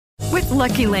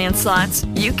Lucky Land Slots,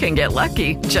 you can get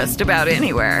lucky just about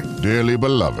anywhere. Dearly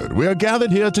beloved, we are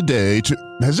gathered here today to...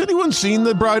 Has anyone seen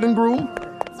the bride and groom?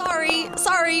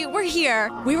 Sorry, we're here.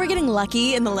 We were getting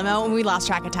lucky in the limo and we lost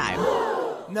track of time.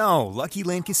 No, Lucky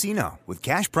Land Casino, with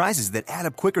cash prizes that add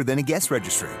up quicker than a guest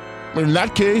registry. In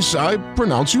that case, I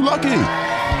pronounce you lucky.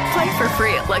 Play for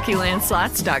free at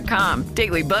LuckyLandSlots.com.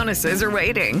 Daily bonuses are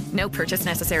waiting. No purchase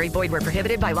necessary. Void where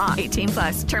prohibited by law.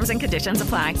 18+. Terms and conditions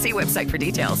apply. See website for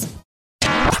details.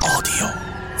 Audio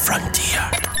Frontier.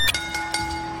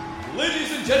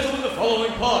 Ladies and gentlemen, the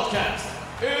following podcast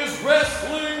is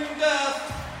Wrestling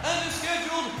Death and is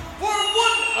scheduled for 1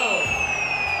 hour.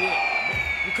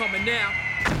 Yeah, we're coming now.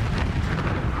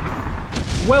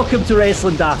 Welcome to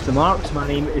Wrestling Daft the Marks. My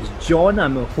name is John.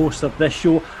 I'm the host of this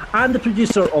show and the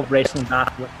producer of Wrestling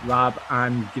Daft with Rab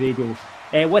and Grado.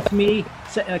 With me,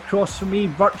 sitting across from me,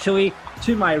 virtually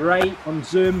to my right on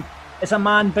Zoom, is a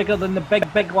man bigger than the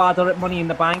big ladder at Money in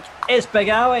the Bank. It's Big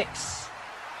Alex.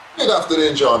 Good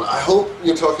afternoon, John. I hope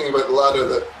you're talking about the ladder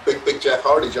that Big Jeff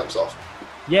Hardy jumps off.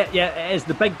 Yeah, it is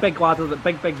the big ladder that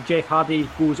big Jeff Hardy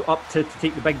goes up to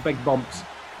take the big bumps.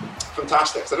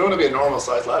 Fantastic. So I don't want to be a normal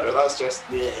size ladder. That's just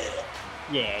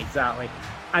yeah, exactly.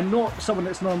 And not someone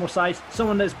that's normal size,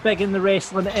 someone that's big in the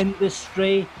wrestling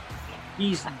industry.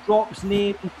 He's drops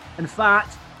name. In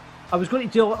fact, I was going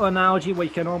to do a little analogy what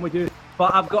you can normally do,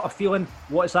 but I've got a feeling,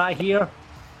 what's that here?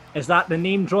 Is that the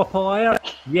name drop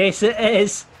alert? Yes, it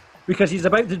is, because he's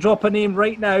about to drop a name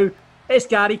right now. It's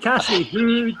Gary Cassidy.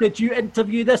 Who did you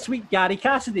interview this week, Gary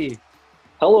Cassidy?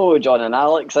 Hello, John and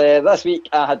Alex. This week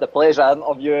I had the pleasure of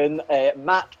interviewing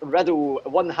Matt Riddle,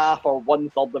 one half or one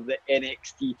third of the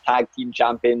NXT Tag Team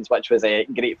Champions, which was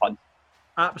great fun.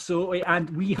 Absolutely, and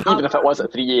we have... Even if it was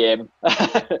at 3 a.m.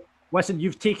 Listen,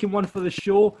 you've taken one for the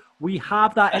show. We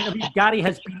have that interview. Gary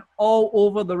has been all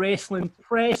over the wrestling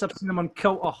press. I've seen him on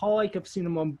Cultaholic, I've seen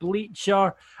him on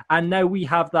Bleacher, and now we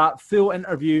have that full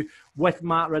interview with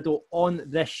Matt Riddle on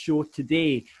this show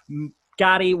today.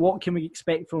 Gary, what can we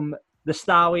expect from the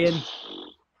Stallion?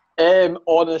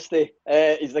 Honestly,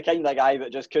 he's the kind of guy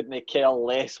that just couldn't care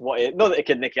less what he... Not that he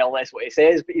couldn't care less what he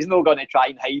says, but he's not going to try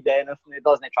and hide anything. He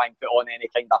doesn't try and put on any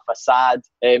kind of facade.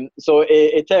 So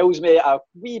he tells me a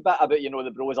wee bit about,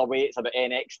 the Broserweights, about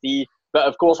NXT. But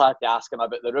of course I had to ask him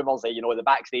about the rumours that, the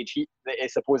backstage heat that he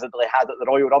supposedly had at the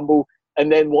Royal Rumble.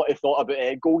 And then what he thought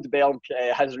about Goldberg,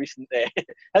 his recent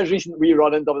wee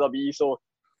run in WWE. So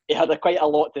he had quite a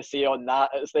lot to say on that.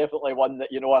 It's definitely one that,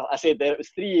 I said there, it was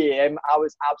 3 a.m. I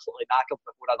was absolutely knackered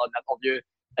before I done the interview.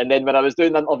 And then when I was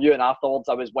doing the interview and afterwards,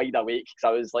 I was wide awake because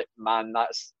I was like, man,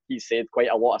 he said quite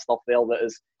a lot of stuff there that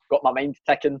has got my mind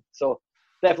ticking. So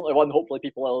definitely one hopefully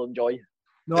people will enjoy. Did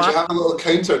you have a little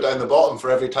counter down the bottom for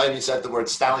every time he said the word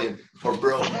stallion or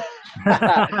bro?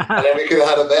 And then we could have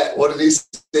had a bet. What did he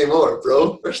say more,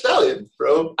 bro or stallion?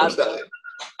 Bro or stallion?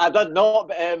 I did not,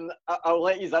 but I'll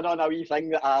let you in on a wee thing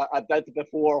that I did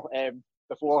before I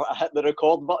hit the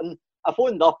record button. I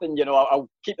phoned up and, I'll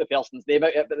keep the person's name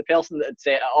out of it, but the person that had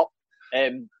set it up,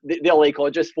 they're like,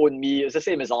 oh, just phone me. It was the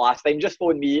same as the last time. Just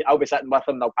phone me. I'll be sitting with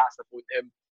him and I'll pass the phone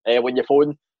to him when you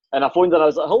phone. And I phoned and I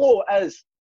was like, hello, is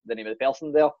the name of the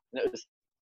person there? And it was,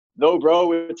 no,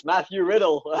 bro, it's Matthew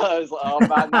Riddle. I was like, oh,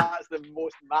 man, that's the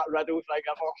most Matt Riddle thing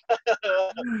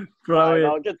ever. Brilliant.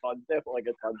 No, good fun. Definitely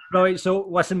good fun. Right, so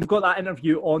listen, we've got that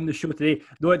interview on the show today,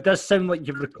 though it does sound like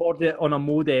you've recorded it on a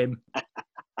modem.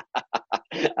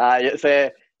 It's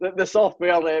the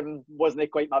software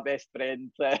wasn't quite my best friend,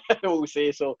 I will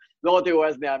say. So the audio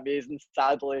isn't amazing,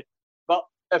 sadly. But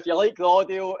if you like the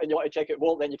audio and you want to check it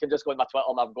more, then you can just go on my Twitter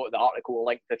and I've got the article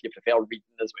linked if you prefer reading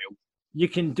as well. You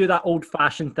can do that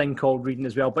old-fashioned thing called reading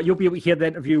as well, but you'll be able to hear the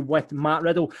interview with Matt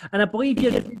Riddle. And I believe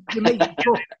you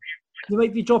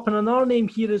might be dropping another name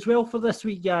here as well for this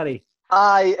week, Gary.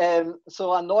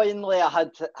 So annoyingly, I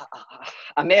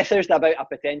messaged about a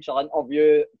potential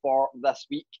interview for this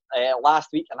week, last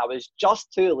week, and I was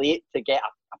just too late to get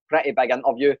a pretty big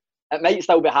interview. It might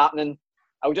still be happening.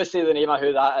 I'll just say the name of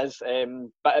who that is,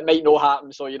 but it might not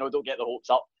happen, so, don't get the hopes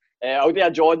up. I'll do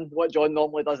what John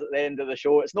normally does at the end of the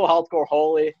show. It's no Hardcore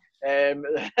Holly.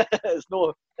 It's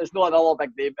no another big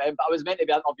name. But I was meant to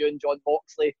be interviewing John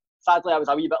Moxley. Sadly, I was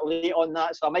a wee bit late on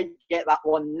that, so I might get that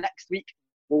one next week.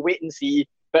 We'll wait and see.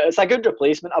 But it's a good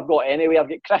replacement I've got anyway. I've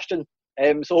got Christian.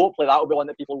 So hopefully that'll be one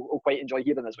that people will quite enjoy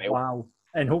hearing as well. Wow.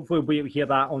 And hopefully we'll be able to hear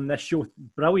that on this show.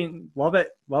 Brilliant. Love it.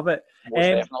 Most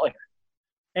definitely.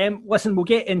 Listen, we'll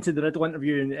get into the Riddle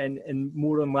interview and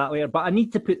more on that later, but I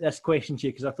need to put this question to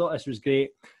you because I thought this was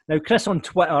great. Now, Chris on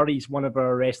Twitter, he's one of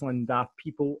our Wrestling Daft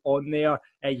people on there.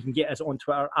 You can get us on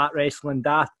Twitter at Wrestling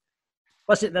Daft.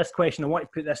 Listen to this question. I want to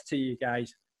put this to you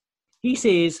guys. He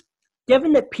says,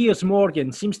 given that Piers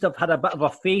Morgan seems to have had a bit of a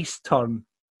face turn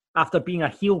after being a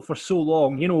heel for so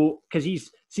long, you know, because he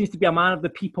seems to be a man of the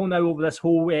people now over this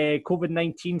whole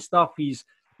COVID-19 stuff. He's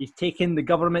taken the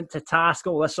government to task,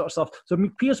 all this sort of stuff. So I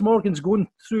mean, Piers Morgan's going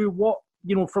through what,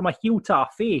 you know, from a heel to a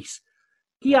face.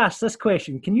 He asked this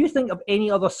question: can you think of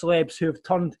any other celebs who have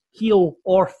turned heel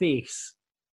or face?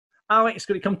 Alex,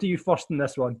 going to come to you first in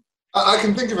this one. I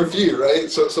can think of a few, right?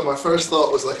 So my first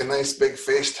thought was like a nice big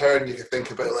face turn. You could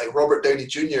think about like Robert Downey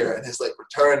Jr. and his like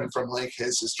return from like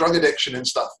his drug addiction and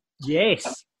stuff.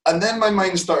 Yes. And then my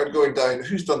mind started going down,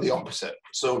 who's done the opposite?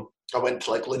 So I went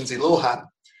to like Lindsay Lohan.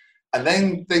 And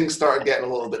then things started getting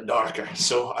a little bit darker.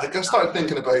 So I started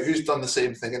thinking about who's done the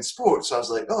same thing in sports. So I was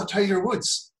like, oh, Tiger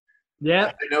Woods. Yeah.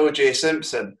 I know O.J.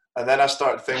 Simpson. And then I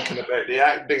started thinking about the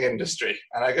acting industry.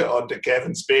 And I got on to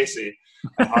Kevin Spacey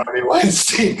and Harvey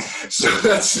Weinstein. So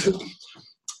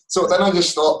then I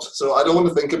just stopped. So I don't want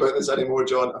to think about this anymore,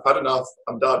 John. I've had enough.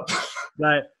 I'm done.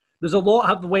 Right. There's a lot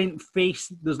of went face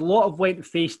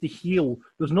to heel.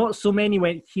 There's not so many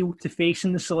went heel to face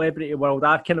in the celebrity world.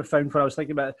 I've kind of found what I was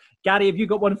thinking about. Gary, have you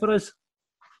got one for us?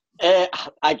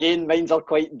 Again, mines are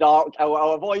quite dark.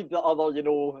 I'll avoid the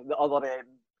other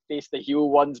face to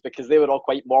heel ones because they were all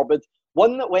quite morbid.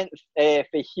 One that went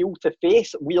from heel to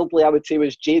face, weirdly, I would say,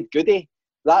 was Jade Goody.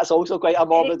 That's also quite a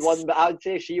morbid one, but I'd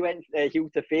say she went heel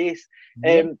to face.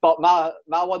 But my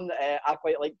one I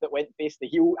quite liked that went face to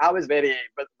heel.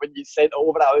 But when you sent it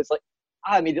over, I was like,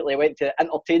 I immediately went to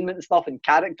entertainment stuff and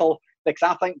character, because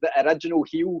I think the original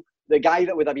heel, the guy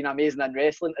that would have been amazing in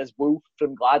wrestling, is Wolf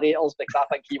from Gladiators, because I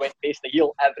think he went face to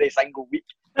heel every single week.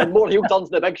 And more heel turns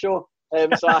the Big Show.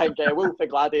 So I think Wolf of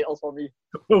Gladiators for me.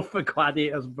 Wolf of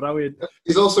Gladiators, brilliant.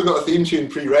 He's also got a theme tune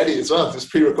pre-ready as well. It's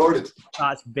pre-recorded.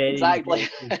 That's very exactly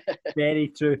very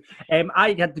true.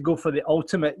 I had to go for the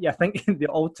ultimate. Yeah, I think the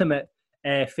ultimate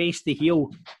face to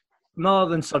heel, none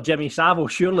other than Sir Jimmy Savile,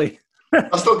 surely.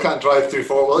 I still can't drive through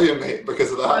Fort William, mate,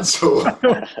 because of that.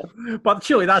 So, but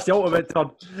surely that's the ultimate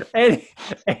turn.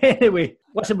 Anyway,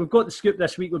 listen, we've got the scoop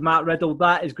this week with Matt Riddle.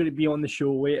 That is going to be on the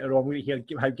show later on. We're going to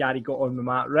hear how Gary got on with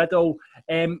Matt Riddle.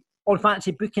 On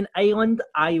Fantasy Booking Island,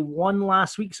 I won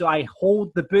last week, so I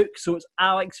hold the book. So it's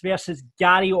Alex versus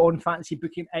Gary on Fantasy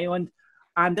Booking Island.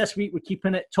 And this week we're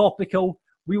keeping it topical.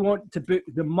 We want to book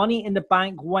the Money in the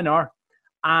Bank winner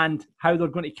and how they're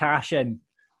going to cash in.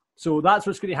 So that's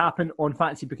what's going to happen on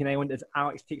Fantasy Booking Island as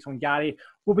Alex takes on Gary.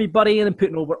 We'll be burying and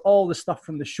putting over all the stuff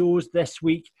from the shows this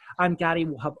week, and Gary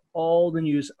will have all the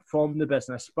news from the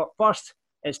business. But first,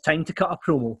 it's time to cut a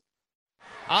promo.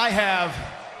 I have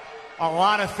a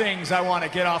lot of things I want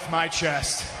to get off my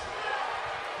chest.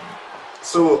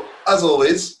 So, as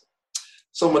always,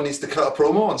 someone needs to cut a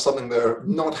promo on something they're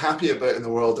not happy about in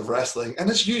the world of wrestling. And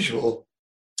as usual,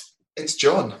 it's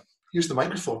John. Here's the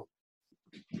microphone.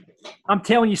 I'm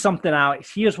telling you something,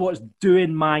 Alex. Here's what's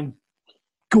doing my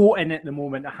goat in at the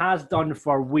moment. It has done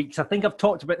for weeks. I think I've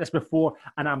talked about this before,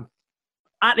 and I'm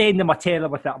at the end of my tether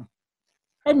with it.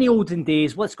 In the olden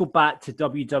days, let's go back to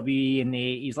WWE in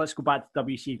the 80s. Let's go back to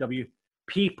WCW.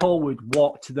 People would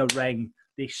walk to the ring.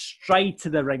 They stride to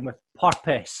the ring with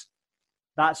purpose.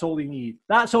 That's all they need.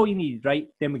 That's all you need, right?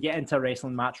 Then we get into a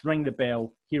wrestling match. Ring the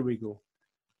bell. Here we go.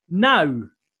 Now,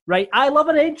 right, I love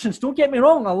an entrance. Don't get me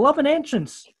wrong. I love an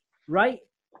entrance. Right?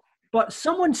 But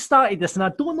someone started this, and I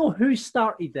don't know who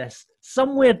started this,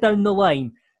 somewhere down the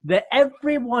line, that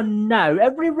everyone now,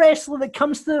 every wrestler that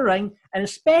comes to the ring, and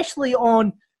especially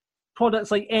on products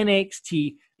like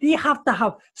NXT, they have to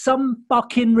have some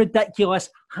fucking ridiculous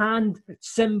hand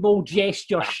symbol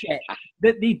gesture shit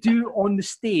that they do on the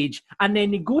stage. And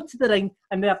then they go to the ring,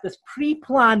 and they have this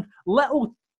pre-planned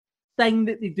little thing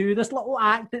that they do, this little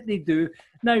act that they do.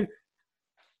 Now,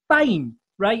 fine,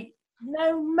 right?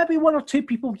 Now, maybe one or two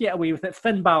people get away with it.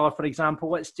 Finn Balor, for example.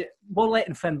 We're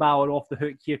letting Finn Balor off the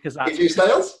hook here because that's... AJ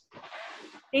Styles?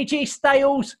 AJ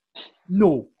Styles?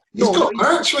 No. He's got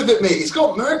merch with it, mate. He's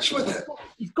got merch with it.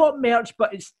 He's got merch,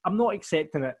 but I'm not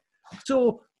accepting it.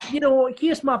 So,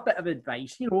 here's my bit of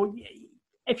advice.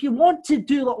 If you want to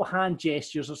do little hand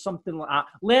gestures or something like that,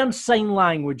 learn sign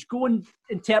language, go and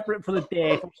interpret for the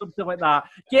deaf or something like that.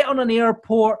 Get on an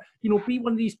airport, be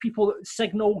one of these people that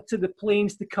signal to the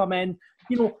planes to come in.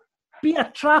 Be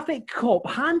a traffic cop,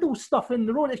 handle stuff in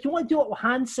the road. If you want to do little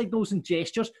hand signals and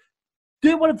gestures,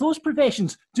 do one of those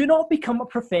professions. Do not become a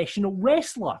professional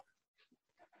wrestler.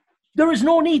 There is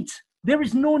no need. There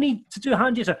is no need to do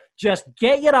hand gestures. Just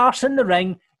get your arse in the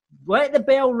ring, let the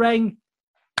bell ring,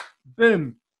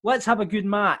 boom, let's have a good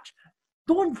match.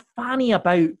 Don't fanny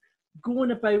about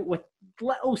going about with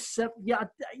little... Yeah,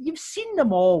 you've seen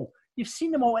them all.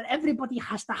 And everybody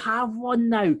has to have one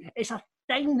now. It's a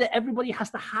dying that everybody has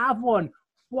to have one.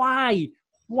 Why?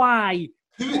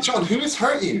 John, who has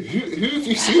hurt you? Who have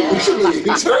you seen recently?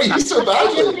 Who's hurt you so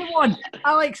badly? Everyone,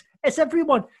 Alex, it's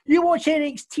everyone. You watch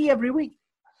NXT every week.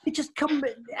 They just come.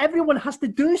 Everyone has to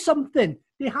do something.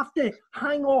 They have to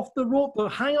hang off the rope, or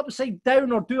hang upside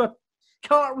down, or do a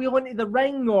cartwheel into the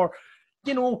ring, or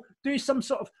do some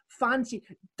sort of fancy.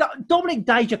 Dominic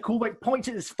Dijakovic points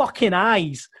at his fucking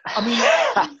eyes. I mean,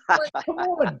 come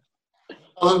on.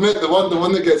 I'll admit the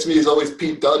one that gets me is always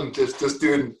Pete Dunne, just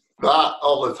doing that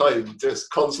all the time, just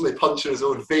constantly punching his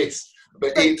own face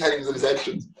about 8 times in his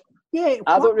entrance. Yeah,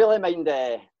 I don't really mind.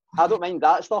 I don't mind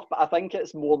that stuff, but I think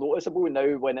it's more noticeable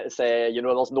now when it's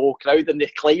there's no crowd and they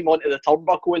climb onto the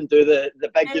turnbuckle and do the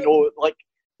big,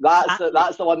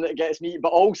 that's the one that gets me.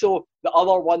 But also the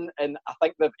other one, and I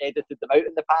think they've edited them out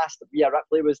in the past. Rhea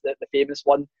Ripley was the famous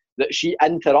one that she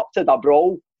interrupted a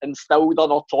brawl and still done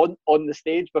her taunt on the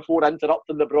stage before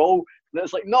interrupting the brawl. And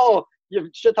it's like, no, you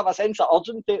should have a sense of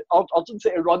urgency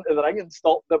to run to the ring and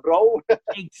stop the brawl.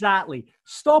 Exactly.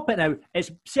 Stop it now.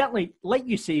 It's certainly, like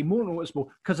you say, more noticeable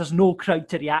because there's no crowd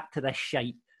to react to this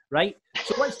shite, right?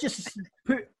 So let's just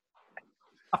put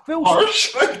a full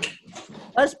stop.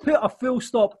 Let's put a full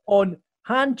stop on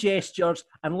hand gestures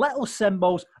and little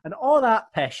symbols and all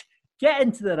that pish. Get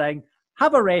into the ring,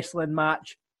 have a wrestling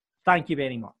match. Thank you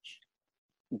very much.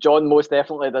 John most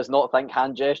definitely does not think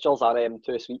hand gestures are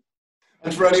too sweet.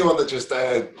 And for anyone that just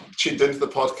tuned into the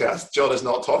podcast, John is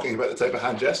not talking about the type of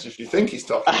hand gestures you think he's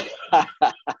talking about.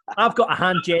 I've got a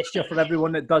hand gesture for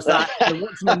everyone that does that. They're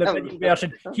watching on the video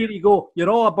version. Here you go. You're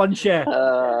all a bunch of...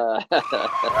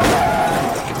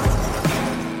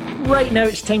 Right now,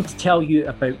 it's time to tell you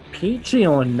about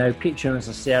Patreon. Now, Patreon is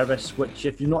a service which,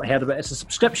 if you've not heard of it, it's a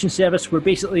subscription service where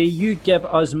basically you give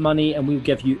us money and we'll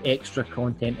give you extra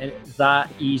content. And it's that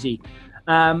easy.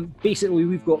 Basically,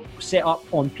 we've got set up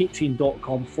on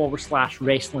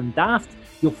patreon.com/wrestling daft.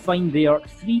 You'll find there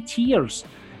 3 tiers,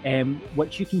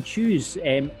 which you can choose.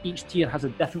 Each tier has a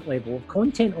different level of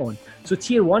content on. So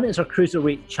tier 1 is our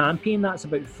Cruiserweight Champion. That's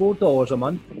about $4 a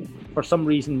month. For some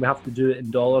reason, we have to do it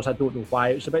in dollars. I don't know why.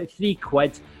 It's about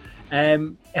 £3.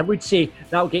 I would say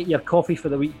that'll get your coffee for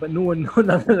the week, but none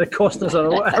of the costas are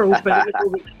open at the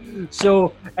moment.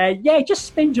 So, just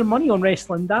spend your money on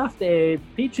Wrestling Daft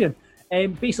Patreon.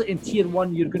 Basically, in tier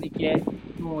 1, you're going to get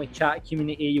not only chat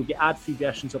community, you'll get ad-free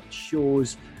versions of the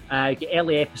shows, get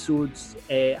early episodes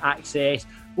access,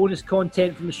 bonus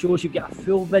content from the shows. You get a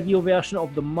full video version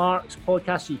of the Marks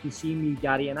podcast, so you can see me,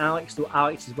 Gary, and Alex. Though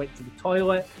Alex has went to the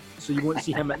toilet, so you won't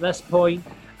see him at this point.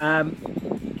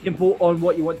 You can vote on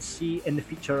what you want to see in the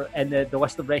feature in the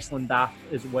list of Wrestling Daft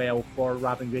as well for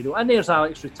Rab and Grado. And there's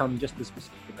Alex return, just as we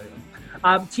speak about him.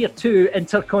 Tier 2,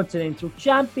 Intercontinental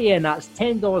Champion. That's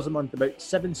 $10 a month, about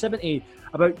 $7.70.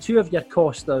 About 2 of your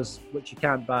Costas, which you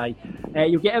can't buy.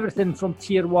 You'll get everything from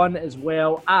Tier 1 as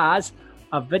well as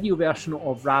a video version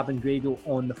of Rab and Grado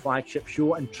on the flagship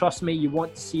show. And trust me, you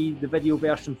want to see the video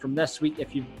version from this week.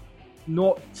 If you've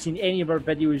not seen any of our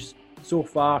videos so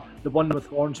far, the one with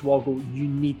Hornswoggle, you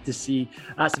need to see.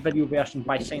 That's the video version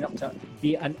by signing up to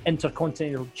be an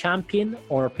Intercontinental Champion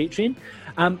on our Patreon.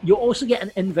 You'll also get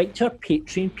an invite to our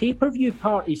Patreon pay-per-view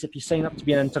parties if you sign up to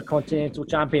be an Intercontinental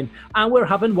Champion. And we're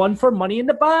having one for Money in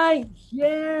the Bank.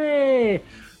 Yay!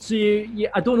 So,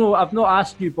 I don't know, I've not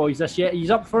asked you boys this yet. Are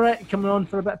you up for it? Coming on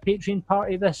for a bit of Patreon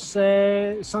party this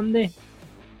Sunday?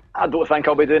 I don't think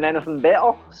I'll be doing anything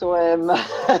better, so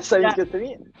sounds good to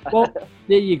me. Well,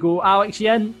 there you go. Alex,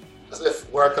 you in? As if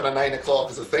work on a 9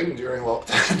 o'clock is a thing during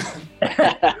lockdown.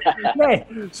 Yeah,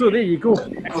 so there you go.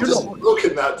 I'm just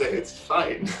looking that day, it's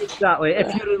fine. Exactly.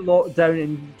 If you're in lockdown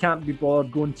and you can't be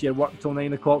bothered going to your work till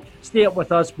 9 o'clock, stay up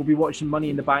with us. We'll be watching Money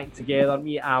in the Bank together.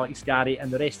 Me, Alex, Gary, and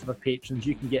the rest of our patrons.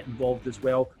 You can get involved as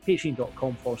well.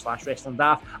 Patreon.com/Wrestling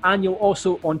Daft. And you'll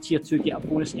also, on Tier 2, get a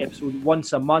bonus episode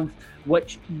once a month,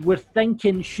 which we're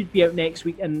thinking should be out next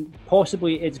week, and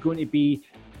possibly it's going to be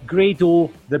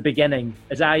Grado the Beginning,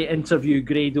 as I interview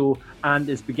Grado and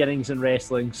his beginnings in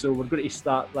wrestling. So we're going to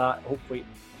start that. Hopefully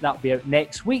that'll be out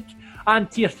next week. And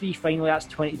Tier 3, finally, that's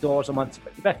 $20 a month,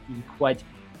 about £15.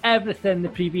 Everything the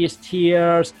previous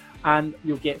tiers, and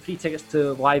you'll get free tickets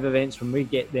to live events when we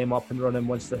get them up and running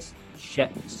once this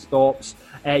shit stops.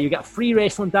 You get a free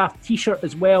Wrestling Daft t-shirt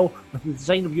as well with the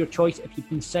design of your choice if you've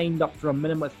been signed up for a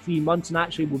minimum of 3 months. And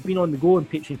actually, we've been on the go on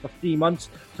Patreon for 3 months,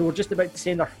 so we're just about to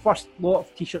send our first lot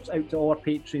of t-shirts out to all our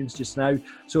patrons just now.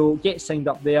 So get signed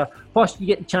up there. Plus, you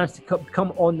get the chance to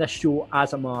come on this show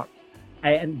as a mark.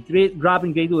 And Rab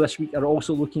and Grado this week are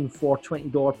also looking for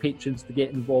 $20 patrons to get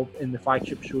involved in the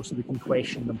flagship show so we can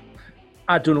question them.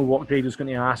 I don't know what Greg was going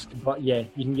to ask, but yeah,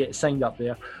 you can get signed up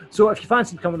there. So if you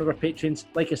fancy becoming our patrons,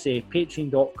 like I say,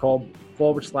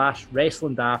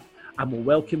 patreon.com/wrestling daft, and we'll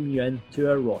welcome you in to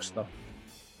our roster.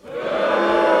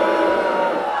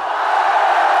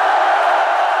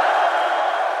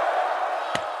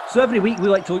 So every week we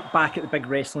like to look back at the big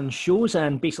wrestling shows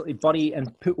and basically bury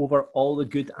and put over all the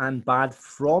good and bad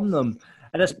from them.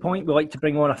 At this point, we like to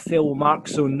bring on a fellow mark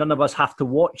so none of us have to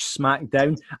watch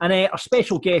SmackDown. And our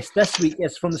special guest this week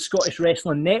is from the Scottish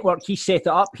Wrestling Network. He set it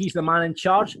up. He's the man in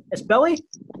charge. It's Billy.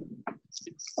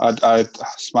 I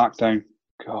SmackDown.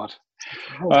 God.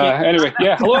 Anyway,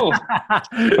 yeah, hello.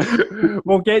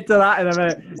 We'll get to that in a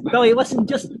minute. Billy, listen,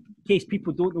 just in case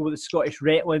people don't know what the Scottish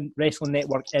Wrestling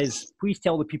Network is, please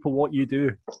tell the people what you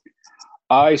do.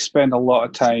 I spend a lot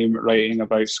of time writing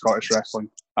about Scottish wrestling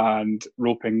and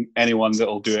roping anyone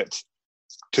that'll do it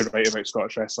to write about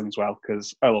Scottish wrestling as well,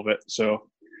 because I love it. So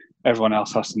everyone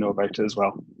else has to know about it as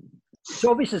well.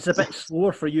 So obviously it's a bit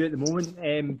slower for you at the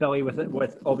moment, Billy,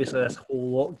 with obviously this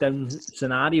whole lockdown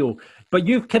scenario. But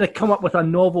you've kind of come up with a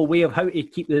novel way of how to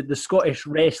keep the Scottish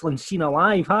wrestling scene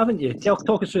alive, haven't you?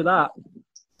 Talk us through that.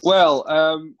 Well,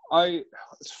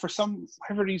 for some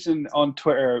whatever reason on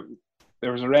Twitter,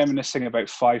 there was a reminiscing about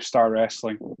 5-star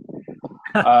wrestling.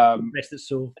 Rest its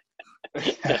soul.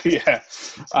 Yeah,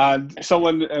 and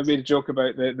someone made a joke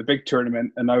about the big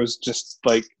tournament, and I was just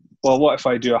like, well, what if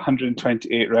I do a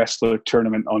 128 wrestler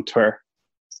tournament on Twitter?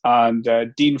 And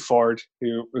Dean Ford,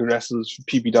 who wrestles for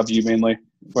PBW mainly,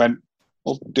 went,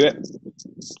 well, do it.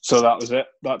 So that was it.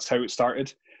 That's how it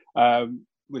started.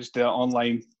 We just did an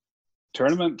online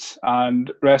tournament,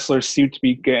 and wrestlers seem to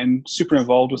be getting super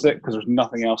involved with it because there's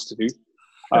nothing else to do.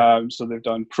 So they've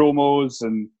done promos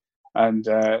and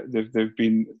they've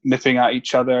been nipping at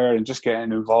each other and just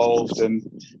getting involved. And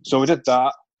so we did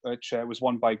that, which was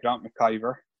won by Grant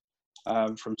McIver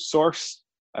from Source.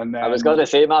 And then, I was going to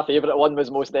say my favourite one was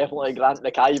most definitely Grant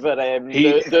McIver.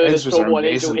 His was promo on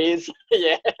amazing. Angel Hayes.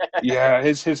 Yeah. Yeah,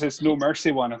 his No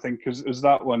Mercy one, I think, was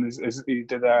that one. Is he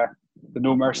did the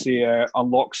No Mercy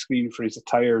unlock screen for his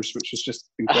attires, which was just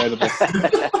incredible.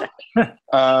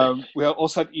 We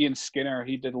also had Ian Skinner.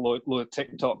 He did a load of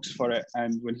TikToks for it,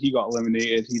 and when he got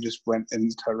eliminated, he just went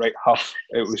into a right huff.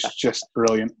 It was just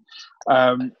brilliant.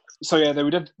 So yeah, then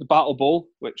we did the Battle Bowl,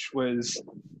 which was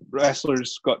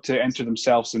wrestlers got to enter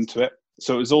themselves into it.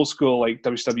 So it was old school, like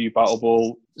WCW Battle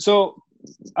Bowl. So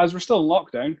as we're still in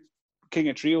lockdown, King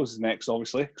of Trios is next,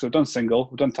 obviously, because we've done single,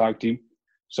 we've done tag team.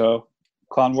 So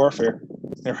Clan Warfare,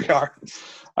 there we are.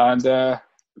 And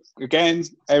again,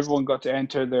 everyone got to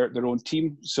enter their own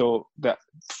team, so that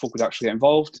folk would actually get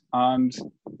involved. And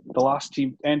the last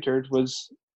team entered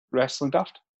was Wrestling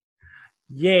Daft.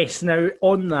 Yes, now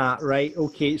on that, right,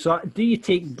 okay, so do you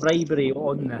take bribery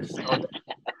on this?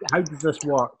 How does this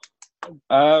work?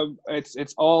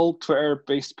 It's all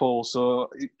Twitter-based polls, so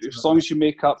as long as you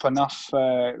make up enough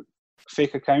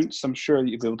fake accounts, I'm sure that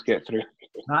you'll be able to get through.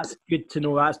 That's good to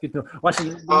know.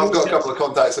 Listen, I've got a couple of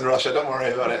contacts in Russia. Don't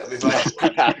worry about it. It'll be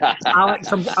fine. Alex,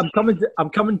 I'm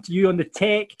coming to you on the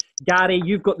tech. Gary,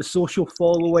 you've got the social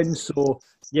following, so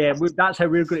yeah, that's how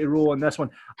we're going to roll on this one.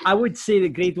 I would say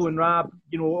that Grado and Rab,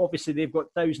 obviously they've got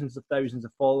thousands of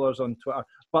followers on Twitter,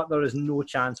 but there is no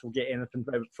chance we'll get anything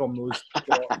from those.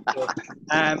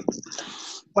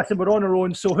 Listen, we're on our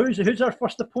own. So who's our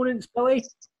first opponents, Billy?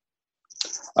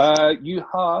 You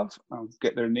have, I'll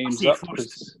get their names up.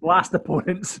 Last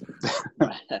opponents.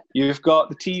 You've got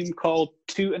the team called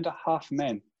 2.5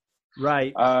 Men.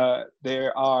 Right.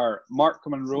 There are Mark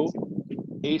Monroe,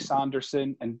 Ace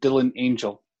Anderson, and Dylan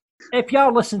Angel. If you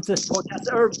are listening to this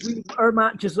podcast, our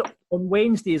match is on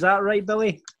Wednesday, is that right,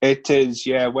 Billy? It is,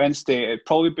 yeah, Wednesday. It'd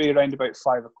probably be around about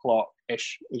 5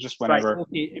 o'clock-ish, just whenever. Right,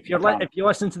 okay. If you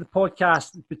listen to the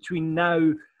podcast between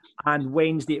now and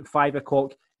Wednesday at 5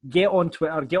 o'clock, get on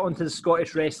Twitter, get onto the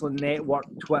Scottish Wrestling Network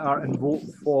Twitter and vote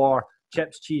for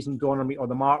Chips, Cheese and Doner Meat, or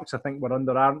the Marks. I think we're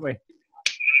under, aren't we?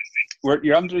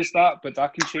 You're under is that, but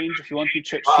that can change if you want to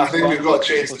Chips, I think we've got to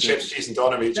change to Chips, Cheese and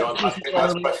Doner Meat, John. I think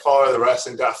that's by far the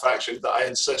Wrestling Daft faction that I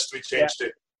insist we change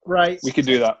to. Right. We can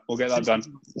do that. We'll get that done.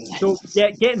 So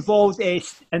get involved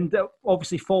and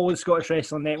obviously follow the Scottish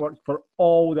Wrestling Network for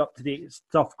all the up-to-date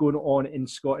stuff going on in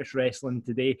Scottish wrestling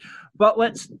today. But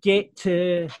let's get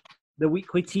to the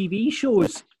weekly TV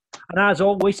shows. And as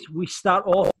always, we start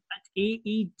off at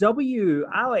AEW.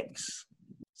 Alex.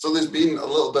 So there's been a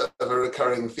little bit of a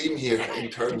recurring theme here in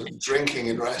terms of drinking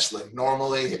in wrestling.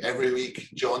 Normally, every week,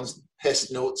 John's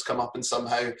pissed notes come up and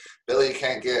somehow Billy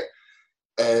can't get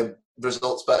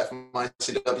results back from my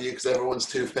CW because everyone's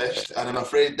too pissed. And I'm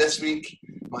afraid this week,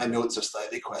 my notes are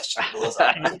slightly questionable.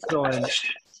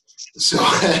 So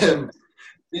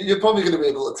You're probably going to be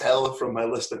able to tell from my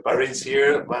list of buries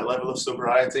here, my level of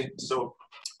sobriety. So,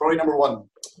 bury number 1,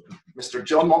 Mr.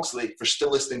 John Moxley for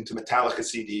still listening to Metallica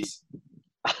CDs.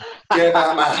 Get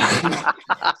that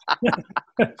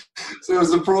man. So it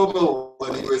was a promo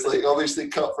when he was like obviously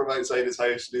cut from outside his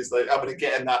house, and he's like, I'm going to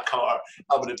get in that car,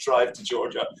 I'm going to drive to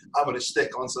Georgia, I'm going to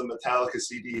stick on some Metallica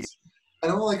CDs.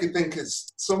 And all I could think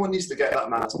is someone needs to get that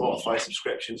man a Spotify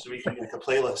subscription so he can make a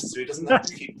playlist so he doesn't have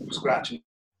to keep scratching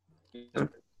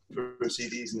for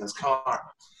CDs in his car.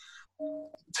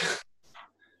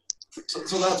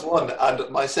 So that's one.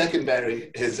 And my second bury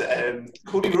is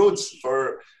Cody Rhodes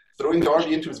for throwing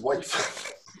Darby into his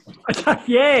wife.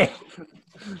 Yeah.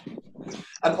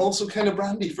 And also kind of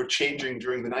Brandy for changing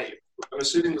during the night. I'm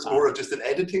assuming it was more of just an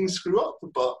editing screw up,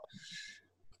 but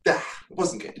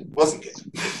wasn't good. Wasn't good.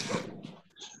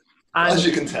 As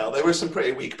you can tell, there were some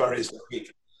pretty weak buries this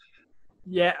week.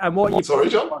 Yeah, and what you... Sorry,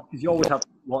 John? Because you always have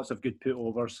lots of good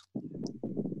put-overs.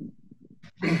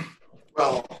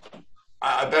 Well,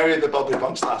 I buried the Bubbly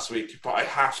Bunch last week, but I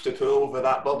have to put over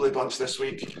that Bubbly Bunch this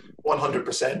week,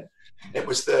 100%. It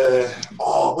was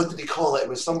what did he call it? It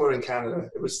was somewhere in Canada.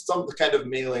 It was some kind of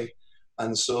melee.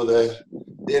 And so the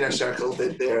Inner Circle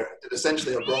did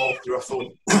essentially a brawl through a phone.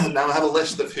 Now I have a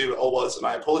list of who it all was, and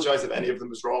I apologise if any of them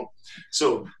was wrong.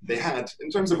 So they had,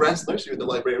 in terms of wrestlers, you had the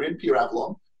Librarian, Pierre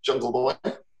Avalon, Jungle Boy,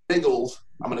 big old,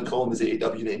 I'm going to call him his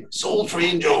AEW name, Soul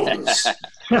Train Jones.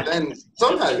 Then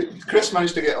somehow Chris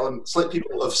managed to get on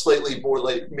people of slightly more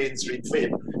like mainstream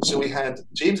fame. So we had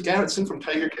James Garrettson from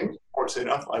Tiger King.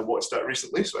 Fortunately enough, I watched that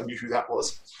recently, so I knew who that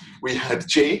was. We had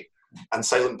Jay and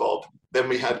Silent Bob. Then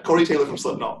we had Corey Taylor from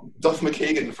Slipknot, Duff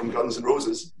McKagan from Guns N'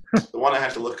 Roses, the one I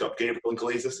have to look up, Gabriel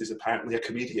Iglesias, who's apparently a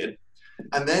comedian.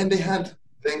 And then they had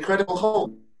the Incredible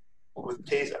Hulk with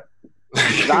Taser.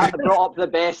 That brought up the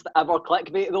best ever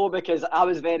clickbait though, because I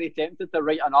was very tempted to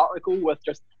write an article with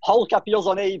just Hulk appears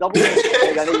on AEW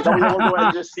and an AEW logo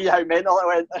and just see how mental it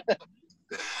went.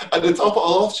 And to top it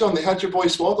all off, John, they had your boy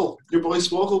Swoggle. Your boy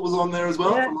Swoggle was on there as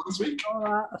well from last week.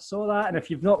 I saw that. And if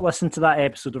you've not listened to that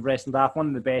episode of Wrestling Daft, one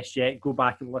of the best yet, go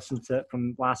back and listen to it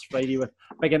from last Friday with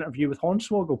a big interview with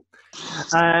Hornswoggle.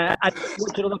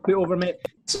 What's your other put over, mate?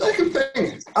 Second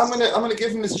thing, I'm gonna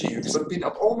give him his due because I'm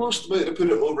almost about to put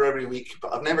it over every week,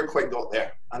 but I've never quite got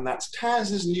there. And that's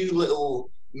Taz's new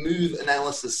little move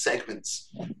analysis segments.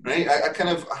 Right? I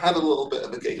had a little bit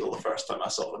of a giggle the first time I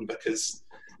saw them because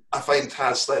I find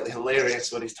Taz slightly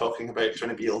hilarious when he's talking about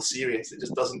trying to be all serious. It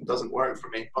just doesn't work for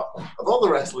me. But of all the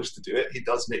wrestlers to do it, he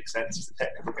does make sense. He's a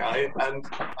technical guy. And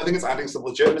I think it's adding some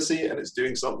legitimacy and it's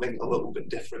doing something a little bit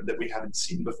different that we haven't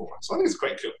seen before. So I think it's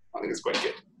quite cool. I think it's quite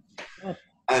good.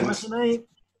 And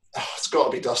it's got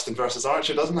to be Dustin versus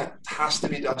Archer, doesn't it? It has to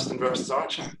be Dustin versus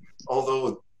Archer.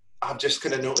 Although I've just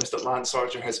kind of noticed that Lance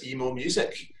Archer has emo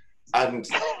music. And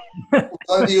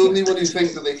I'm the only one who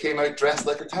thinks that they came out dressed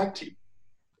like a tag team.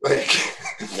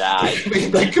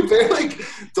 Compare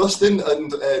Dustin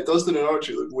and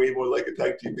Archer look way more like a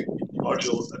tag team than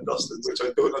Archer and Dustin, which I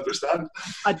don't understand.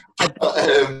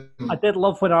 I did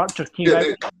love when Archer came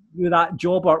out with that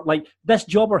jobber, like this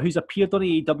jobber who's appeared on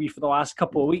AEW for the last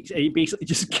couple of weeks. He basically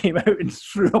just came out and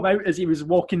threw him out as he was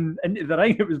walking into the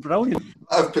ring. It was brilliant.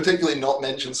 I've particularly not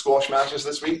mentioned squash matches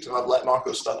this week, so I've let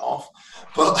Marco stunt off.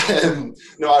 But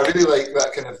no, I really like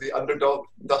that kind of the underdog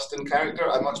Dustin character.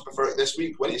 I much prefer it this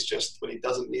week when he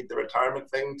doesn't need the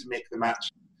retirement thing to make the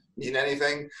match mean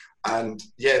anything. And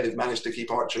yeah, they've managed to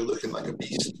keep Archer looking like a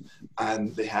beast.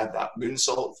 And they had that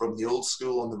moonsault from the old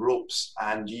school on the ropes,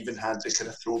 and you even had the kind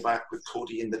of throwback with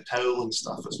Cody in the towel and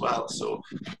stuff as well. So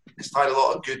it's tied a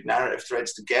lot of good narrative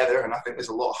threads together, and I think there's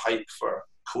a lot of hype for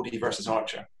Cody versus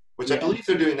Archer, which I believe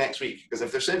they're doing next week, because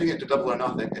if they're sending it to Double or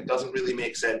Nothing, it doesn't really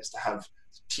make sense to have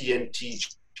TNT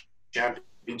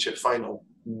Championship final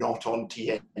not on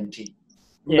TNT.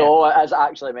 Yeah. No, it is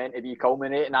actually meant to be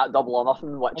culminating at Double or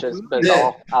Nothing, which is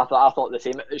bizarre. Yeah. I thought the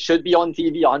same. It should be on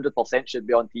TV, 100% should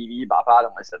be on TV, but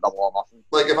apparently it's at Double or Nothing.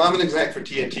 Like, if I'm an exec for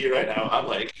TNT right now, I'm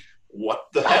like, what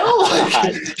the hell? Like,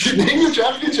 you name your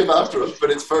championship after us, but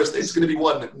it's going to be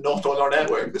one not on our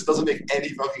network. This doesn't make any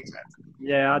fucking sense.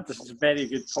 Yeah, this is a very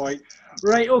good point.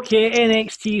 Right, okay,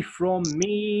 NXT from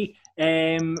me.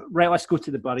 Right, let's go to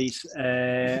the buddies.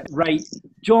 Right,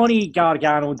 Johnny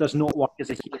Gargano does not work as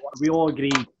a heel. We all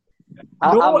agree.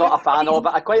 I'm not a fan of it.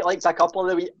 I quite liked a couple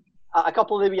of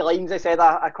the wee lines I said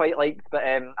I quite liked, but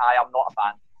I am not a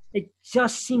fan. It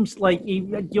just seems like he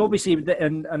obviously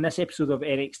in this episode of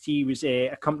NXT was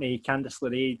accompanying Candice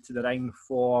LeRae to the ring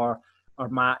for our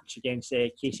match against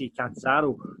Casey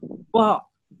Catanzaro, but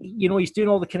you know he's doing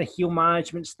all the kind of heel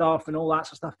management stuff and all that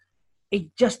sort of stuff.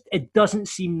 it doesn't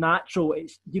seem natural.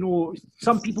 It's,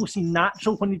 some people seem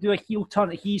natural when they do a heel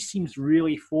turn. He seems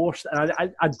really forced, and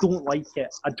I don't like it.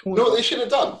 They should have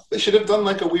done. They should have done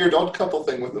like a weird Odd Couple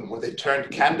thing with them, where they turned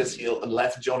Candice heel and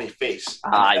left Johnny face.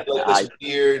 This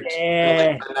weird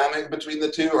dynamic between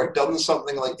the two, or done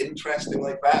something like interesting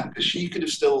like that, because she could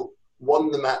have still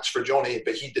won the match for Johnny,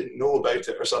 but he didn't know about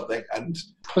it or something. And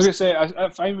I was gonna say,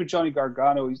 I find with Johnny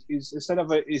Gargano, he's instead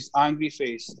of his angry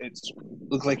face, it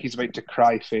looks like he's about to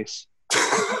cry face.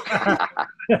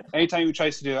 Anytime he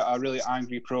tries to do a really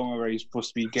angry promo where he's supposed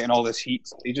to be getting all this heat,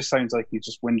 he just sounds like he's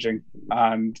just whinging,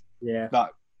 and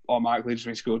that automatically just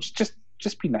makes me go, just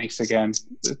be nice again.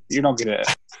 You're not good at it.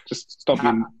 Just stop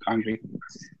being angry.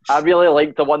 I really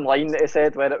liked the one line that he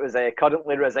said where it was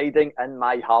currently residing in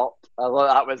my heart. I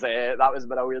thought that was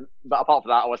brilliant. But apart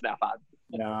from that, I wasn't a fan.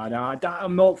 No,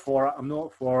 I'm not for it.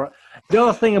 The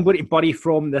other thing I'm going to bury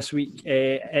from this week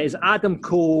is Adam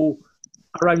Cole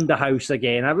around the house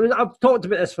again. I've talked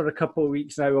about this for a couple of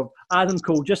weeks now, of Adam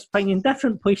Cole just finding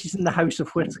different places in the house of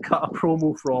where to cut a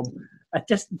promo from.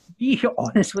 Just be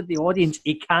honest with the audience,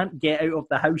 he can't get out of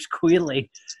the house clearly,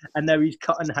 and now he's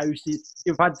cutting houses.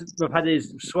 We've had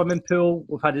his swimming pool,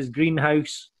 we've had his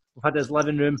greenhouse, we've had his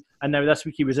living room, and now this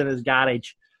week he was in his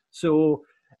garage. So,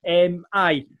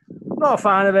 not a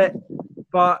fan of it,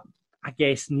 but I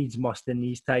guess needs must in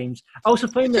these times. I also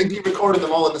found he recorded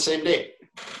them all on the same day.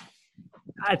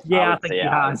 I think he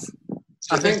has.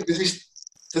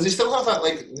 Does he still have that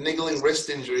like niggling wrist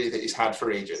injury that he's had for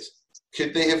ages?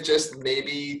 Could they have just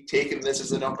maybe taken this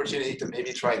as an opportunity to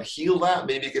maybe try and heal that?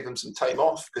 Maybe give him some time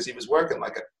off, because he was working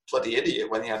like a bloody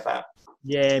idiot when he had that.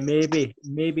 Yeah, maybe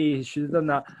he should have done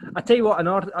that. I tell you what,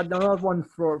 another one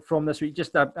from this week,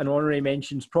 just an honorary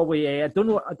mentions. Probably, I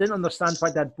didn't understand why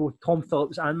they had both Tom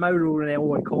Phillips and Mauro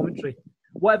Ranello on commentary.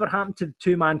 Whatever happened to the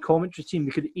two-man commentary team?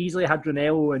 They could have easily had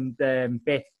Ranello and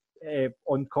Beth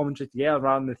on commentary together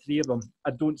rather than the three of them. I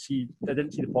didn't see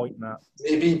the point in that.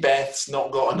 Maybe Beth's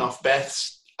not got enough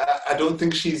Beths. I don't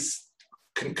think she's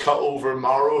can cut over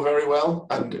Mauro very well.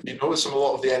 And if you notice from a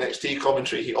lot of the NXT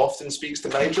commentary, he often speaks to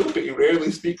Nigel, but he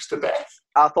rarely speaks to Beth.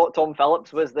 I thought Tom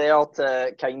Phillips was there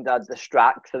to kind of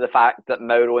distract to the fact that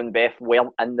Mauro and Beth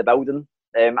weren't in the building.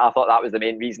 I thought that was the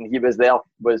main reason he was there,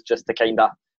 was just to kind of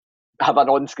have an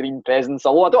on-screen presence.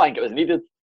 Although I don't think it was needed,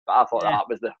 but I thought that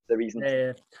was the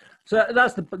reason. So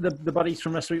that's the buddies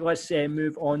from this week. Let's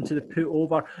move on to the put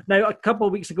over. Now, a couple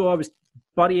of weeks ago, I was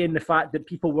burying the fact that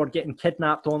people were getting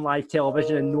kidnapped on live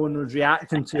television and no one was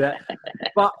reacting to it.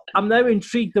 But I'm now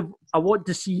intrigued. I want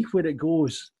to see where it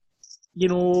goes.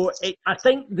 I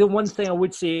think the one thing I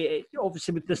would say,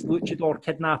 obviously with this luchador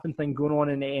kidnapping thing going on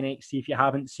in the NXT, if you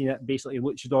haven't seen it, basically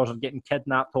luchadors are getting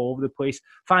kidnapped all over the place.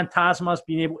 Phantasma's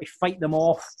been able to fight them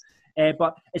off.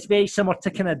 But it's very similar to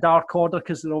kind of Dark Order,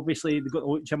 because they've got the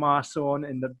lucha masks on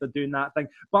and they're doing that thing.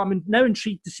 But I'm now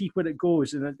intrigued to see where it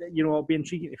goes, and it'll be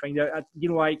intriguing to find out.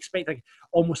 I expect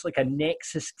almost like a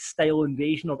Nexus style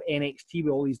invasion of NXT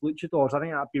with all these luchadors. I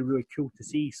think that'd be really cool to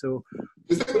see. So,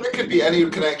 do you think there could be any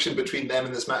connection between them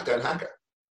and the SmackDown Hacker?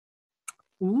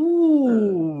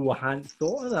 Ooh, I hadn't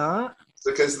thought of that.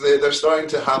 Because they're starting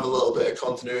to have a little bit of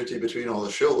continuity between all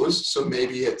the shows, so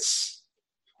maybe it's.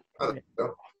 I don't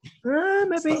know.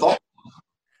 Maybe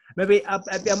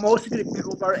I'm also going to put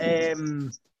over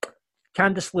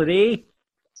Candice LeRae.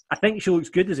 I think she looks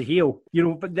good as a heel,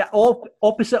 but the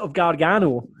opposite of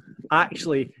Gargano.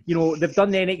 Actually, they've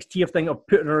done the NXT thing of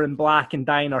putting her in black and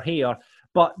dyeing her hair,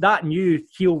 but that new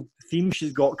heel theme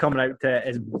she's got coming out to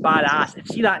is badass. And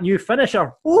see that new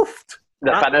finisher? Oof!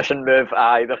 The finishing move,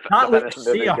 the finishing move is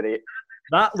great.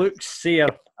 That looks sear,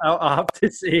 I have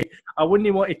to say. I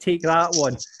wouldn't want to take that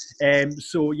one.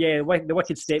 The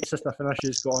Wicked Stepsister finish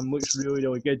has gone, looks really,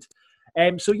 really good.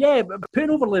 Putting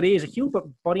over LeRae as a heel, but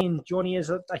burying Johnny as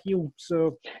a heel.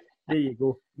 So there you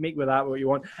go. Make with that what you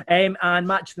want. And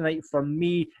match of the night for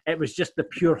me, it was just the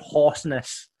pure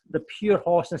hoarseness. The pure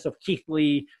hoarseness of Keith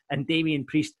Lee and Damian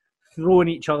Priest throwing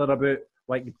each other about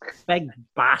like big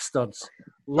bastards.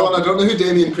 Well, I don't know who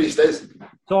Damian Priest is.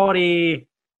 Sorry.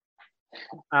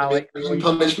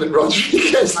 Punishment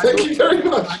Rodriguez. Thank you very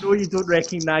much. I know you don't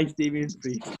recognise Damian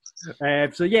Priest.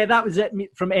 That was it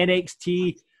from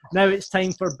NXT. Now it's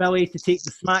time for Billy to take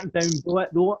the SmackDown bullet.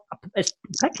 Though it's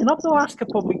picking up the last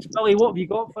couple of weeks. Billy, what have you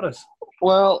got for us?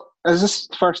 Well, is this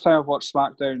the first time I've watched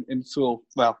SmackDown in full?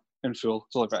 Well, in full.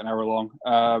 It's only about an hour long.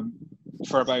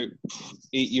 For about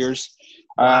 8 years.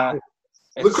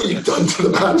 Look what you've done to the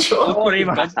match, Sean. Sorry,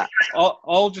 man.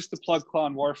 All just to plug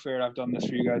Clan Warfare. I've done this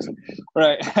for you guys.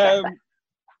 Right.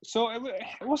 So it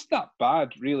wasn't that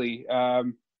bad, really.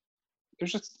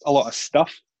 There's just a lot of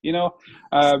stuff,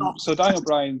 So Daniel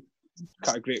Bryan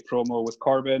cut a great promo with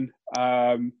Corbin,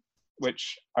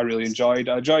 which I really enjoyed.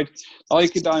 I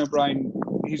like Daniel Bryan.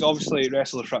 He's obviously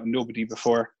wrestled in front of nobody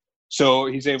before, so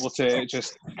he's able to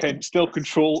just still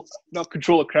not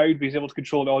control a crowd, but he's able to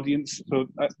control the audience. So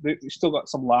he's still got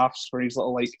some laughs for his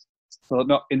little, like, well,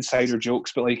 not insider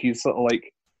jokes, but like his little,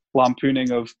 like,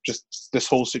 lampooning of just this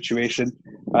whole situation,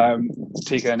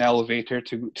 taking an elevator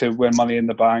to win Money in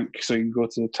the Bank so you can go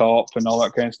to the top and all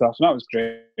that kind of stuff. And that was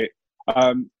great.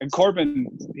 And Corbin,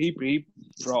 he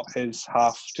brought his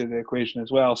half to the equation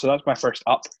as well. So that's my first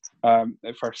up,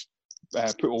 first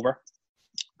put over.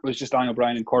 It was just Daniel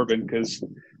Bryan and Corbin, because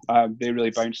they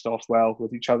really bounced off well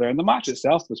with each other. And the match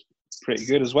itself was pretty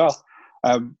good as well.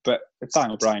 But it's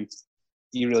Daniel Bryan.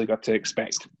 You really got to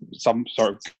expect some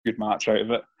sort of good match out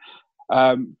of it.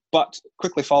 But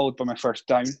quickly followed by my first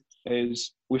down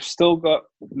is we've still got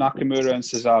Nakamura and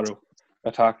Cesaro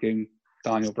attacking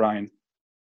Daniel Bryan,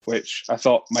 which I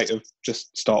thought might have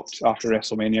just stopped after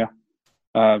WrestleMania.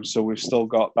 So we've still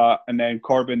got that. And then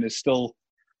Corbin has still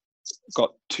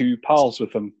got two pals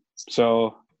with him.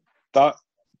 So that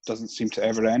doesn't seem to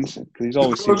ever end, because he's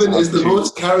always Corbin is the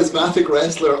most charismatic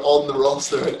wrestler on the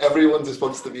roster, and everyone just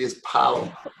wants to be his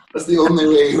pal. That's the only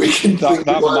way we can think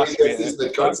that why must he be gets his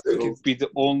it. That could be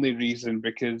the only reason,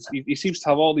 because he seems to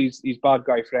have all these bad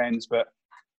guy friends, but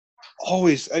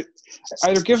always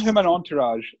either give him an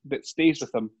entourage that stays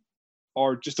with him,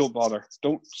 or just don't bother.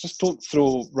 Don't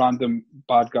throw random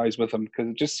bad guys with him, because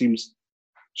it just seems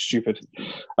stupid.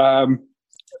 A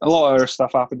lot of other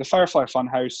stuff happened. The Firefly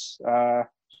Funhouse.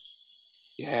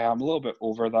 I'm a little bit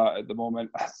over that at the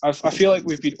moment. I feel like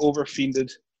we've been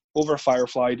over-fiended,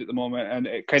 over-fireflied at the moment, and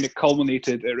it kind of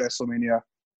culminated at WrestleMania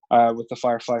with the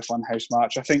Firefly Funhouse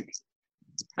match. I think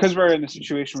because we're in a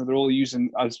situation where they're only using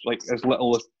as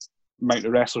little amount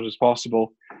of wrestlers as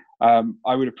possible,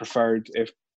 I would have preferred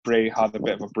if Bray had a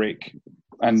bit of a break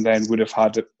and then would have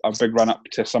had a big run-up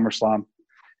to SummerSlam.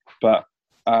 But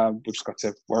we've just got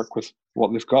to work with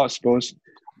what they've got, I suppose.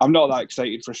 I'm not that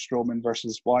excited for Strowman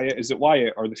versus Wyatt. Is it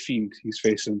Wyatt or The Fiend he's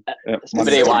facing?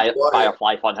 Bray Wyatt,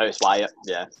 Firefly Funhouse Wyatt,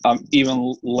 yeah. I'm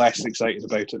even less excited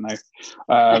about it now. It's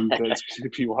going to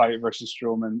be Wyatt versus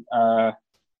Strowman. I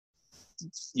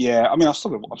mean, I'm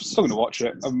still going to watch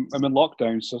it. I'm in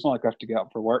lockdown, so it's not like I have to get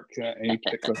up for work at any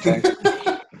particular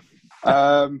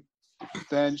time.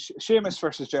 Then Sheamus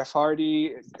versus Jeff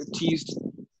Hardy, teased.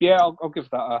 Yeah, I'll give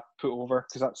that a put over,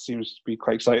 because that seems to be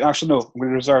quite exciting. Actually, no, I'm going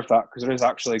to reserve that, because there is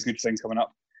actually a good thing coming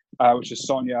up, which is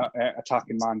Sonya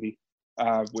attacking Mandy,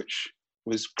 which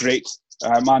was great.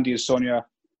 Mandy is Sonya,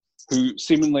 who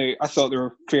seemingly, I thought they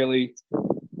were fairly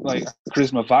like a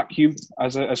charisma vacuum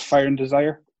as Fire and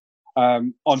Desire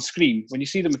on screen. When you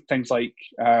see them with things like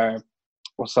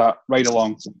Ride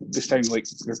Along, this time like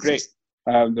they're great.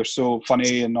 They're so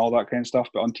funny and all that kind of stuff,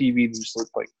 but on TV they just look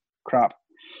like crap.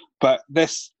 But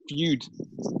this feud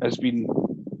has been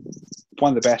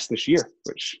one of the best this year,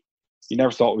 which you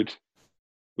never thought would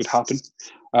happen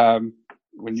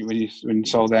when you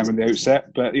saw them in the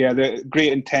outset. But yeah, the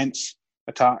great intense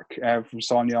attack from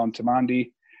Sonya onto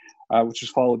Mandy, which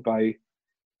was followed by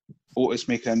Otis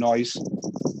making a noise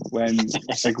when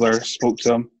Ziggler spoke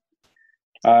to him.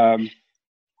 I'm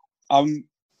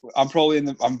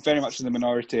very much in the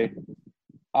minority.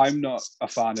 I'm not a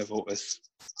fan of Otis.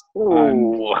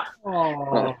 Which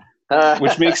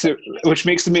makes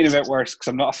the main event worse, because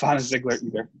I'm not a fan of Ziggler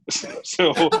either.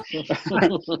 So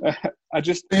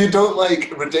you don't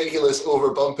like ridiculous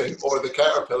overbumping or the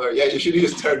caterpillar. Yeah, you should have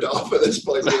just turned it off at this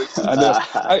point.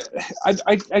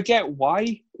 I get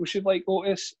why we should like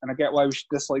Otis, and I get why we should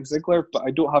dislike Ziggler, but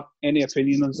I don't have any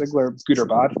opinion on Ziggler, good or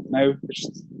bad. Now,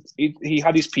 he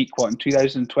had his peak in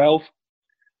 2012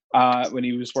 when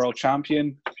he was world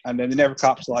champion, and then they never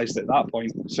capitalized at that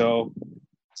point. So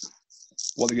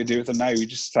what are they going to do with him now? He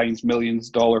just signs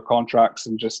 $millions contracts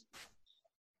and just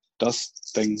does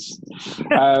things.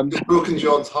 Broken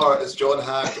John's heart as John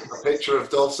had a picture of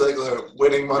Dolph Ziggler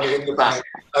winning Money in the Bank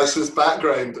as his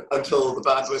background until the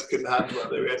bandwidth couldn't handle it.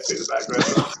 They had to do the background.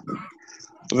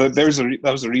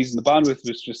 That was the reason. The bandwidth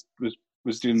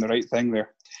was doing the right thing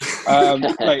there.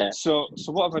 Right. So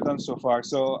what have I done so far?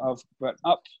 So I've went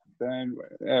up. Then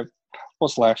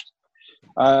what's left?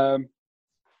 Oh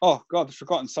God, the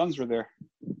Forgotten Sons were there.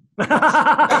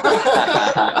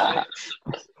 That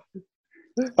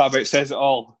about says it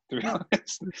all, to be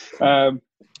honest. And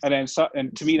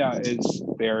Tamina is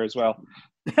there as well.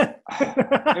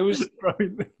 It was.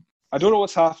 I don't know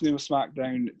what's happening with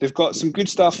SmackDown. They've got some good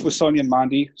stuff with Sonya and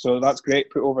Mandy, so that's great.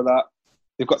 Put over that.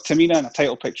 They've got Tamina in a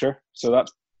title picture, so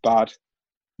that's bad,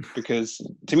 because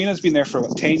Tamina's been there for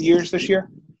 10 years this year,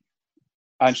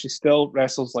 and she still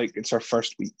wrestles like it's her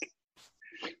first week.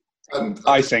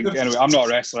 I think, anyway, I'm not a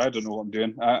wrestler. I don't know what I'm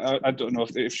doing. I don't know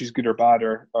if she's good or bad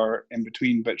or in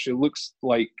between, but she looks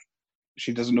like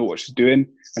she doesn't know what she's doing,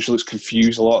 and she looks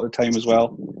confused a lot of the time as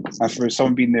well. And for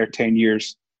someone being there 10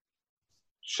 years,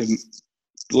 shouldn't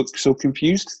look so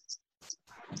confused.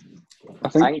 I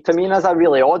think Tamina's a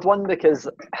really odd one because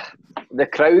the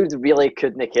crowd really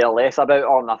couldn't care less about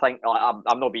her, and I think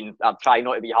I'm trying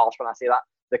not to be harsh when I say that.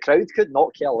 The crowd could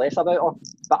not care less about her,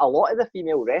 but a lot of the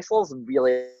female wrestlers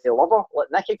really love her. Like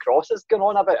Nikki Cross has gone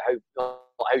on about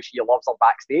how she loves her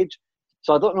backstage.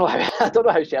 So I don't know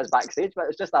how she is backstage, but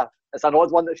it's an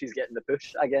odd one that she's getting the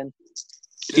push again.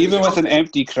 Even with an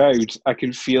empty crowd, I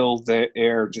can feel the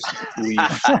air just leave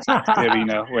the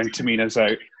arena when Tamina's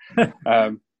out.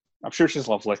 I'm sure she's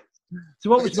lovely. So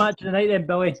what was match of the night then,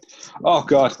 Billy? Oh,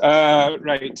 God.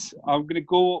 Right. I'm going to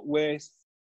go with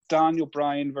Daniel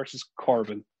Bryan versus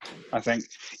Corbin, I think.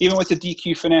 Even with the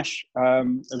DQ finish,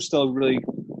 it was still a really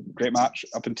great match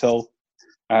up until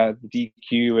the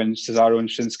DQ and Cesaro and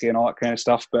Shinsuke and all that kind of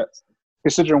stuff. But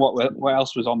considering what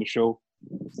else was on the show,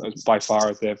 that was by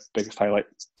far the biggest highlight.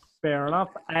 Fair enough.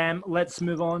 Let's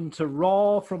move on to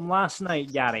Raw from last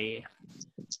night, Gary.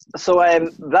 So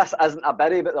this isn't a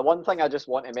Bury, but the one thing I just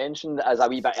want to mention is a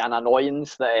wee bit of an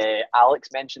annoyance that Alex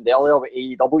mentioned earlier with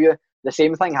AEW. The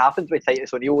same thing happened with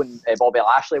Titus O'Neil and Bobby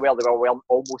Lashley, where they were wearing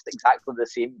almost exactly the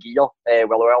same gear. They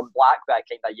were wearing black with a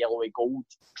kind of yellowy gold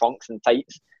trunks and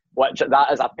tights, which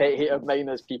that is a pet hate of mine,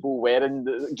 is people wearing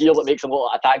the gear that makes them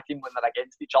look like a tag team when they're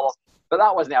against each other. But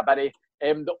that wasn't a Bury.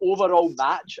 The overall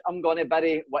match I'm going to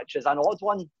Bury, which is an odd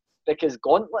one, because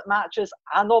gauntlet matches,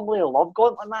 I normally love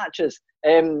gauntlet matches.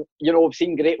 We've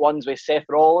seen great ones with Seth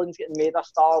Rollins getting made a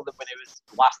star when it was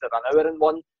lasted an hour and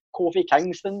one. Kofi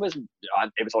Kingston was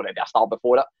already a star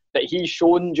before it, but he's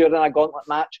shown during a gauntlet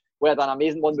match. We had an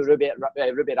amazing one with Ruby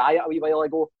Riott a wee while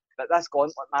ago, but this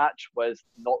gauntlet match was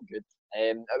not good.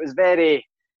 It was very,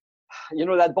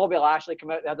 that Bobby Lashley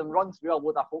come out, they had him run through a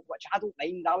load of folk, which I don't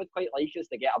mind. I would quite like us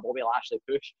to get a Bobby Lashley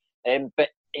push, but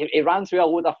he ran through a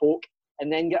load of folk and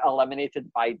then get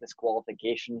eliminated by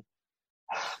disqualification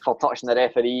for touching the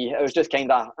referee. It was just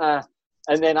kind of,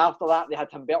 And then after that, they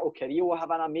had Humberto Carrillo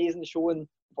have an amazing showing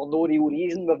for no real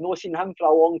reason. We've not seen him for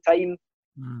a long time.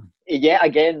 He yet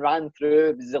again ran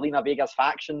through Zelina Vega's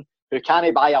faction, who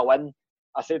can't buy a win.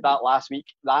 I said that last week.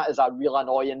 That is a real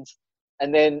annoyance.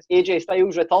 And then AJ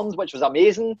Styles returns, which was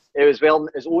amazing. It was wearing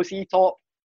his OC top.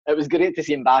 It was great to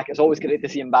see him back. It's always great to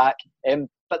see him back.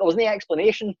 But there was no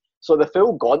explanation. So the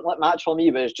full gauntlet match for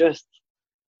me was just,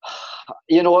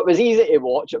 it was easy to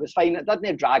watch. It was fine. It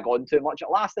didn't drag on too much. It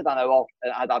lasted an hour.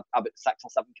 It had about 6 or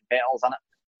 7 competitors in it.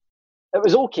 It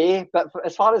was okay, but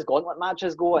as far as gauntlet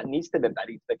matches go, it needs to be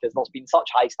buried, because there's been such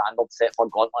high standards set for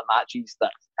gauntlet matches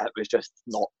that it was just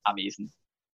not amazing.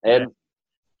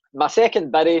 My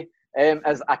second bury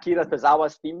is Akira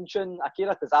Tozawa's theme tune.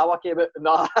 Akira Tozawa came out.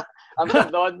 No, I'm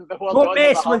moving on before Don't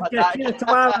mess with Akira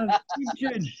Tozawa's theme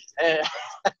tune.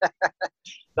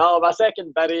 No, my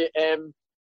second bury. I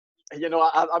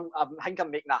think I'm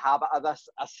making a habit of this.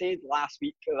 I said last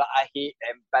week that I hate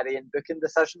burying booking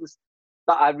decisions,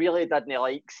 but I really didn't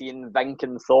like seeing Vink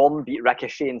and Thorne beat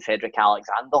Ricochet and Cedric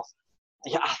Alexander.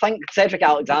 I think Cedric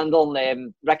Alexander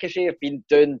and Ricochet have been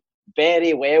doing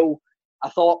very well. I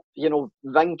thought,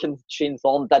 Vink and Shane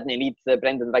Thorne didn't need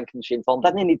Brendan Vink and Shane Thorne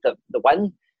didn't need the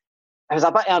win. It was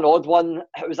a bit of an odd one.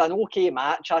 It was an okay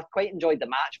match. I quite enjoyed the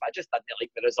match, but I just didn't like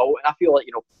the result. And I feel like,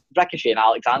 Ricochet and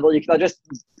Alexander, you could have just...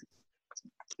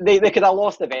 They could have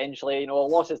lost eventually.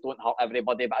 Losses don't hurt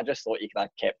everybody, but I just thought you could have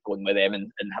kept going with them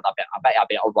and had a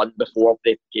better run before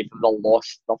they gave them the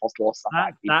first loss.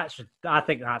 I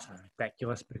think that's a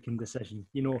ridiculous booking decision.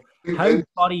 How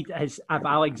worried have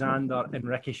Alexander and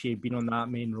Ricochet been on that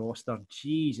main roster?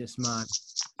 Jesus, man.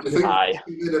 I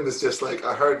think it was just like,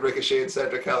 I heard Ricochet and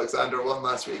Cedric Alexander won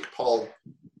last week. Paul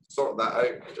sorted that out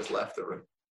and just left the room.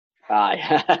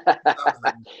 Aye.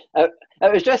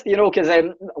 It was just, because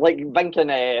like Vink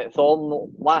and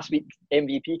Thorne last week,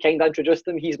 MVP kind of introduced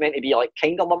him. He's meant to be like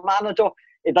kind of the manager.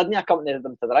 He didn't accompany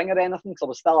them to the ring or anything, because there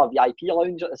was still a VIP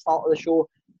lounge at the start of the show.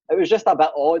 It was just a bit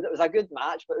odd. It was a good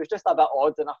match, but it was just a bit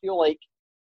odd. And I feel like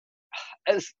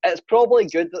it's probably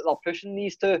good that they're pushing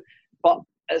these two, but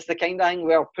it's the kind of thing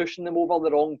where pushing them over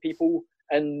the wrong people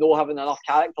and not having enough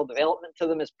character development to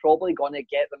them is probably going to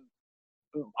get them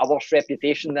a worse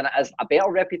reputation than it is a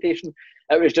better reputation.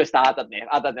 It was just, I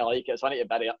didn't like it, so I need to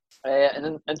bury it.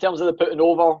 And in terms of the putting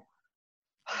over,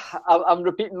 I'm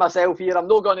repeating myself here. I'm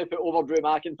not going to put over Drew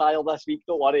McIntyre this week,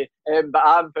 don't worry, but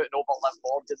I'm putting over Liv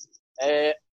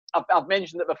Morgan. I've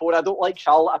mentioned it before, I don't like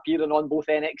Charlotte appearing on both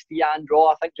NXT and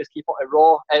Raw. I think just keep it at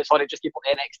Raw. Just keep it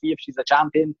at NXT if she's a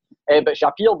champion. but she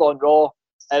appeared on Raw,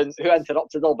 and who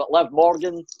interrupted her but Liv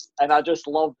Morgan, and I just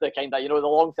loved the kind of, the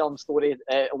long-term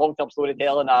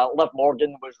storytelling. Liv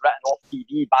Morgan was written off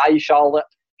TV by Charlotte.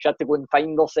 She had to go and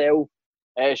find herself.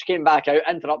 She came back out,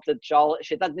 interrupted Charlotte.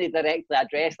 She didn't directly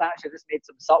address that. She just made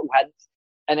some subtle hints.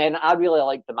 And then I really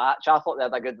liked the match. I thought they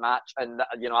had a good match. And,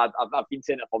 I've been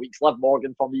saying it for weeks. Liv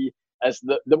Morgan, for me, is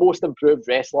the most improved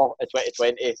wrestler in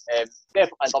 2020.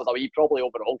 Definitely in WWE, probably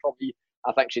overall for me.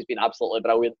 I think she's been absolutely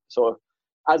brilliant. So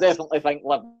I definitely think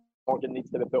Liv Morgan needs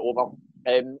to be put over.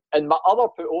 And my other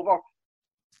put over,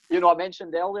 I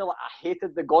mentioned earlier, I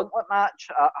hated the gauntlet match.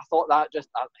 I thought I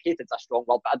hated a strong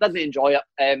word, but I didn't enjoy it.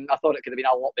 I thought it could have been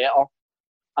a lot better.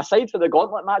 Aside from the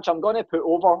gauntlet match, I'm going to put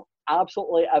over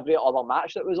absolutely every other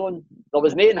match that was on. There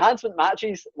was no enhancement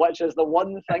matches, which is the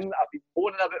one thing that I've been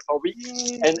moaning about for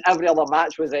weeks. And every other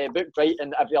match was booked right,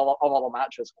 and every other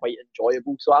match was quite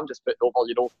enjoyable. So I'm just putting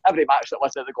over, every match that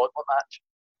wasn't the gauntlet match.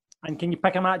 And can you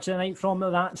pick a match of the night from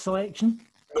that selection?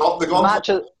 Not the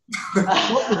gauntlet.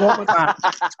 Not the gauntlet match.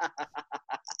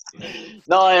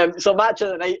 No, so match of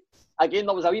the night. Again,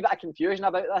 there was a wee bit of confusion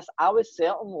about this. I was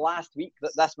certain last week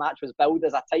that this match was billed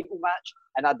as a title match,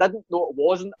 and I didn't know it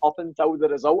wasn't up until the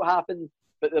result happened.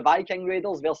 But the Viking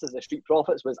Raiders versus the Street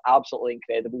Profits was absolutely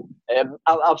incredible.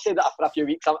 I've said that for a few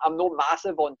weeks. I'm not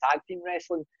massive on tag team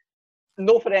wrestling.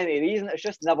 No, for any reason. It's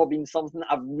just never been something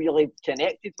I've really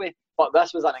connected with. But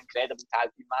this was an incredible tag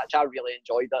team match. I really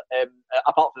enjoyed it.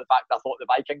 Apart from the fact that I thought the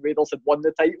Viking Raiders had won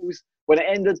the titles when it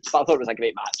ended. But I thought it was a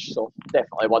great match. So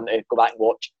definitely one to go back and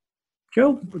watch.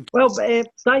 Cool. Well,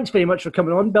 thanks very much for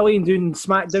coming on, Billy, and doing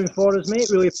SmackDown for us, mate.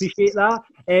 Really appreciate that.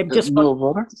 Just no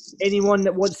bother. Anyone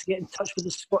that wants to get in touch with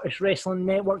the Scottish Wrestling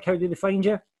Network, how do they find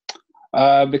you?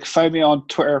 They can find me on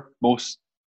Twitter most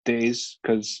days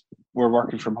because we're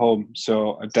working from home,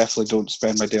 so I definitely don't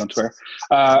spend my day on Twitter.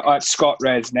 At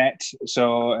ScottResNet,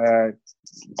 so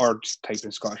or just type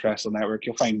in Scottish Wrestling Network,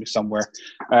 you'll find me somewhere.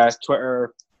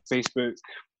 Twitter, Facebook,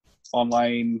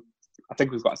 online. I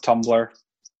think we've got a Tumblr.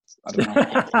 I don't know.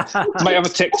 Might have a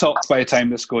TikTok by the time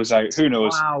this goes out. Who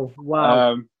knows?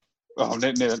 Wow. No,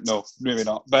 maybe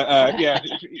not. But yeah,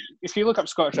 if you look up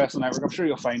Scottish Wrestling Network, I'm sure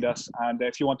you'll find us. And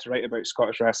if you want to write about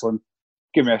Scottish wrestling,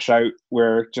 give me a shout.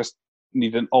 We're just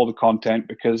needing all the content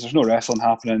because there's no wrestling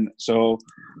happening. So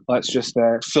let's just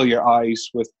fill your eyes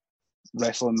with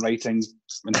wrestling writing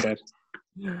instead.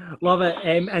 Love it.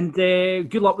 And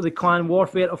good luck with the clan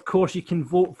warfare. Of course, you can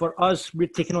vote for us. We're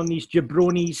taking on these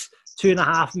jabronis,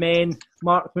 2.5 men,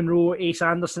 Mark Monroe, Ace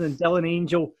Anderson and Dylan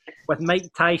Angel, with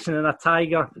Mike Tyson and a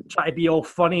tiger. Try to be all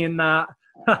funny in that.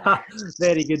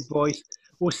 Very good, boys.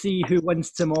 We'll see who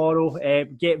wins tomorrow.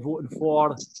 Get voting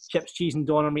for Chips, Cheese and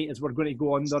Donner Meat as we're going to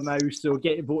go under now. So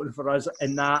get voting for us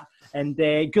in that. And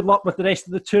good luck with the rest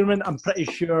of the tournament. I'm pretty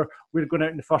sure we're going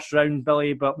out in the first round,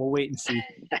 Billy, but we'll wait and see.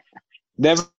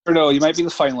 Never know. You might be the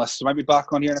finalist. You might be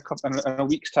back on here in a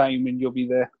week's time and you'll be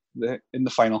in the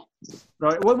final.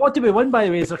 Right. What do we win, by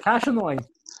the way? Is there cash on the line?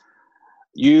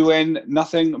 You win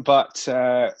nothing but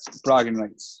bragging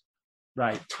rights.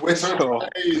 Right. Twitter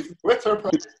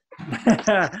prize.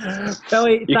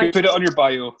 Billy, you can put it on your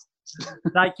bio.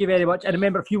 Thank you very much. And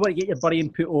remember, if you want to get your Bury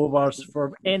and Putovers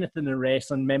for anything in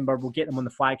wrestling, remember, we'll get them on the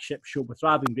flagship show with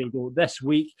Rav and Grado this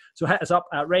week. So hit us up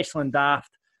at Wrestling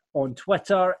Daft on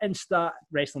Twitter, Insta,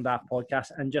 Wrestling Daft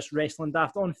Podcast, and just Wrestling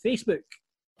Daft on Facebook.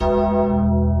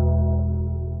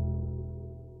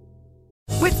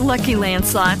 With Lucky Land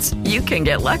Slots, you can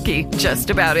get lucky just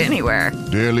about anywhere.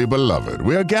 Dearly beloved,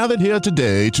 we are gathered here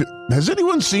today to... Has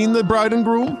anyone seen the bride and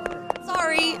groom?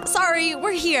 Sorry,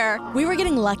 we're here. We were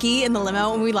getting lucky in the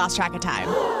limo and we lost track of time.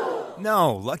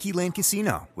 No, Lucky Land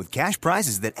Casino, with cash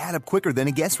prizes that add up quicker than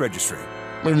a guest registry.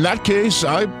 In that case,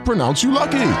 I pronounce you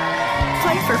lucky.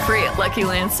 Play for free at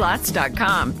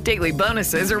LuckyLandSlots.com. Daily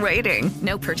bonuses are waiting.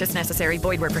 No purchase necessary.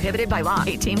 Void where prohibited by law.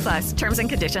 18+. Terms and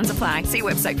conditions apply. See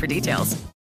website for details.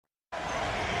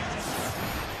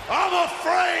 I'm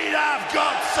afraid I've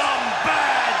got some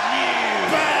bad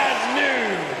news. Bad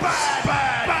news. Bad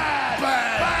news.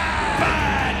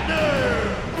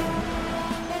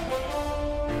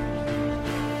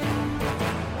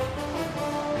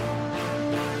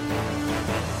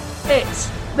 It's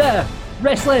the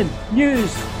Wrestling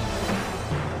News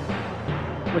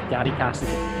with Gary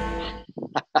Cassidy.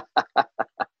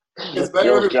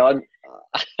 John.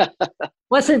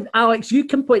 Listen, Alex, you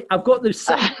can play. I've got the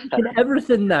singing and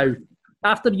everything now.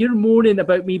 After you're moaning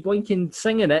about me blinking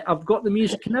singing it, I've got the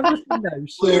music and everything now.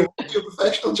 So You're a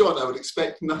professional, John. I would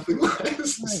expect nothing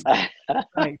less.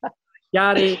 Right.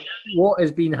 Gary, what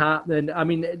has been happening? I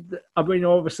mean,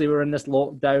 obviously we're in this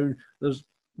lockdown.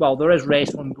 well, there is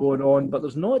wrestling going on, but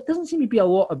it doesn't seem to be a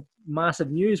lot of massive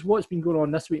news. What's been going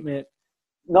on this week, mate?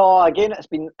 No, again,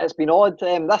 it's been odd.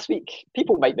 This week,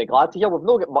 people might be glad to hear we've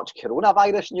not got much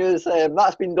coronavirus news.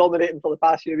 That's been dominating for the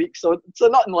past few weeks, so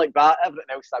nothing like that. Everything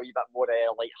else is a wee bit more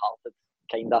light-hearted,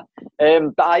 kind of.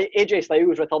 But AJ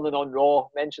Styles returning on Raw,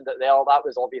 mentioned it there. That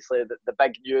was obviously the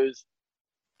big news.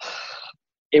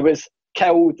 It was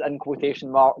killed in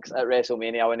quotation marks at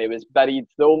WrestleMania when he was buried.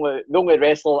 The only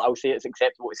wrestler I'll say it's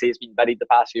acceptable to say has been buried the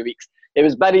past few weeks. He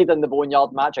was buried in the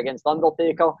Boneyard match against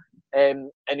Undertaker, and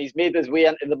he's made his way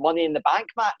into the Money in the Bank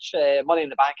match. Money in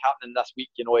the Bank happening this week.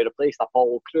 He replaced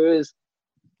Apollo Crews.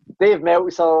 Dave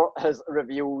Meltzer has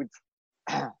revealed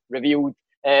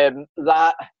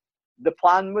that the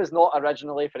plan was not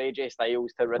originally for AJ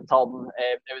Styles to return.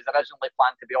 It was originally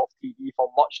planned to be off TV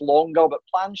for much longer, but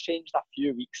plans changed a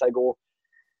few weeks ago.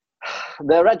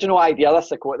 The original idea, this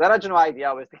is a quote, the original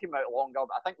idea was to keep him out longer,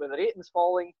 but I think with the ratings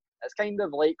falling, it's kind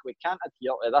of like we can't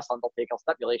adhere to this Undertaker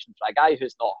stipulation for a guy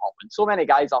who's not hurt. And so many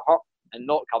guys are hurt and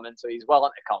not coming, so he's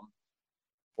willing to come.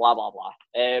 Blah, blah, blah.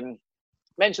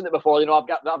 Mentioned it before, I've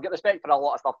got respect for a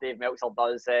lot of stuff Dave Meltzer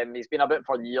does. He's been about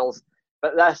for years.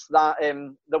 But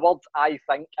the words "I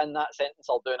think" in that sentence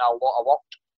are doing a lot of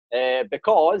work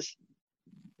because,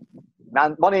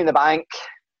 man, Money in the Bank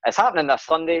is happening this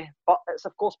Sunday, but it's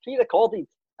of course pre-recorded,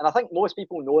 and I think most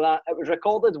people know that. It was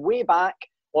recorded way back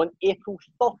on April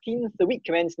 13th, the week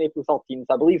commencing April 13th.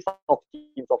 I believe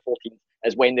 13th or 14th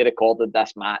is when they recorded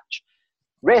this match.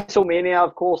 WrestleMania,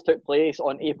 of course, took place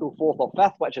on April 4th or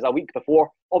 5th, which is a week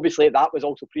before. Obviously, that was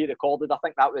also pre-recorded. I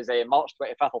think that was March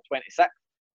 25th or 26th.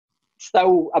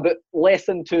 Still about less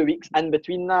than 2 weeks in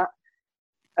between that.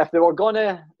 If they were going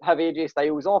to have AJ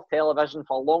Styles off television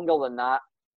for longer than that,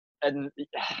 and,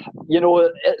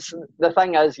 it's the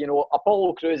thing is,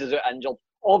 Apollo Crews is out injured.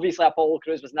 Obviously, Apollo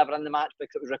Crews was never in the match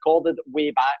because it was recorded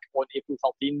way back on April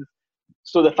 13th.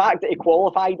 So the fact that he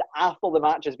qualified after the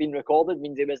match has been recorded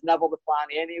means he was never the plan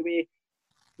anyway.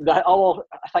 The other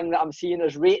thing that I'm seeing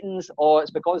is ratings, or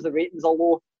it's because the ratings are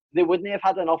low. They wouldn't have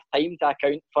had enough time to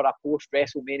account for a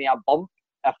post-WrestleMania bump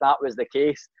if that was the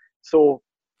case. So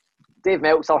Dave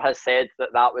Meltzer has said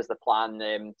that was the plan,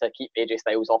 to keep AJ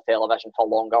Styles off television for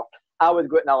longer. I would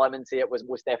go out on a limb and say it was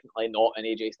most definitely not, and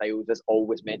AJ Styles is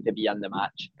always meant to be in the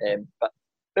match. But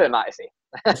who am I to say?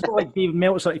 It's not like Dave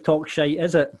Meltzer to talk shite,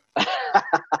 is it?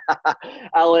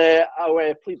 I'll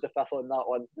plead the fifth on that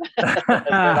one.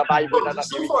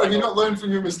 So far, have you not learned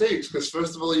from your mistakes? Because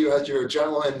first of all, you had your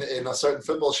gentleman in a certain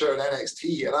football shirt in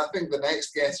NXT, and I think the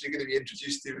next guest you're going to be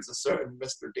introduced to is a certain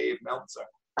Mr. Dave Meltzer.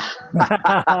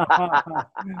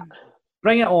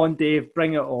 Bring it on, Dave.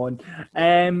 Bring it on.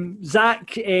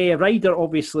 Zack Ryder,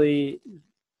 obviously,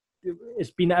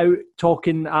 has been out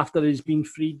talking after he's been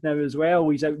freed now as well.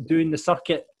 He's out doing the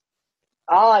circuit.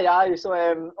 Aye.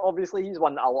 So obviously he's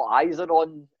one that a lot of eyes are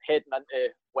on heading into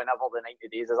whenever the 90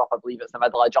 days is up. I believe it's the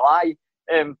middle of July.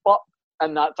 But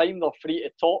in that time, they're free to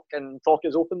talk and talk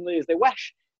as openly as they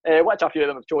wish, which a few of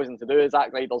them have chosen to do.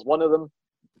 Zack Ryder's one of them.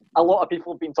 A lot of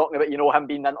people have been talking about, him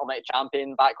being the internet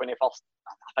champion back when he first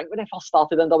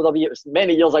started in WWE. It was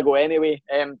many years ago anyway.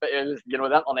 But it was, the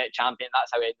internet champion.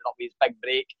 That's how he ended up with his big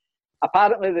break.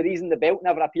 Apparently, the reason the belt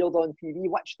never appeared on TV,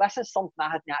 which this is something I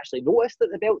hadn't actually noticed,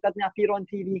 that the belt didn't appear on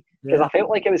TV, because I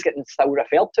felt like it was getting still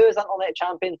referred to as internet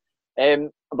champion.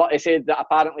 But he said that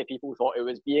apparently people thought it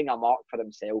was being a mark for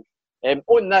himself.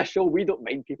 On this show, we don't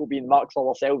mind people being marks for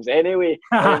ourselves anyway.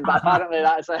 But apparently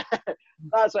that's what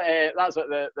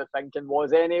the thinking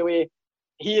was anyway.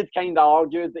 He had kind of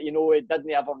argued that, it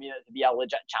didn't ever mean it to be a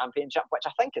legit championship, which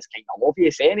I think is kind of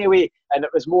obvious anyway. And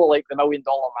it was more like the $1 Million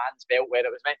Man's belt, where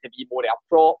it was meant to be more of a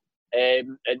prop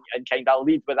and kind of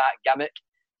lead with that gimmick.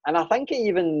 And I think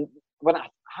when I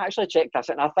actually checked this,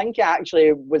 and I think he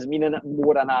actually was meaning it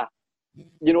more in a,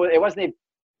 it wasn't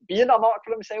being a mark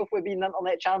for himself with being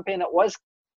internet champion. It was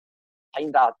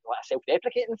kind of like a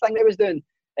self-deprecating thing that he was doing.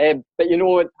 But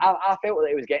I felt that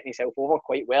he was getting himself over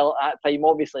quite well at that time.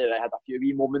 Obviously, they had a few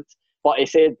wee moments, but he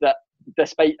said that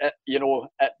despite it,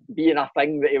 it being a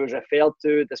thing that he was referred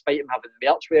to, despite him having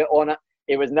merch with it on it,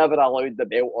 he was never allowed the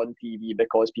belt on TV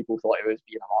because people thought he was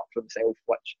being a mark for himself,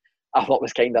 which I thought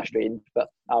was kind of strange. But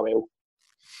well.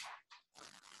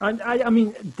 And I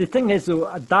mean, the thing is, though,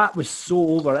 that was so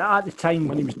over at the time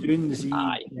when he was doing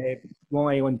the Long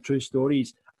Island True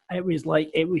Stories. It was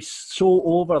so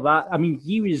over that. I mean,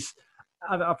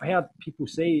 I've heard people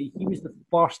say he was the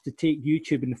first to take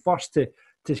YouTube and the first to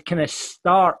kind of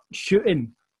start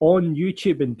shooting on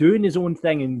YouTube and doing his own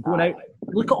thing and going out.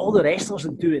 Look at all the wrestlers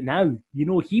that do it now.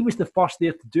 He was the first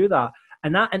there to do that.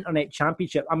 And that Internet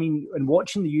Championship, I mean, and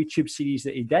watching the YouTube series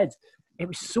that he did, it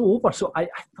was so over. So I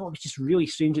thought it was just really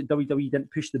strange that WWE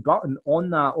didn't push the button on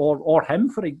that, or him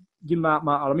for a game that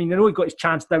matter. I mean, I know he got his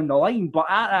chance down the line, but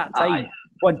at that time,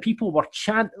 when people were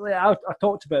chanting, I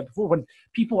talked about it before, when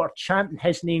people were chanting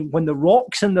his name, when The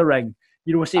Rock's in the ring,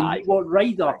 you know, saying, "We want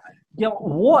Ryder." You know,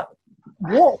 what?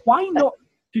 Why not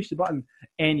push the button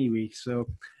anyway? So.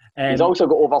 He's also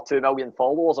got over 2 million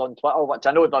followers on Twitter, which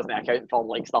I know doesn't account for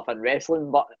like stuff in wrestling,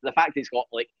 but the fact he's got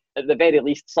like at the very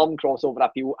least some crossover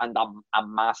appeal and a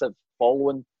massive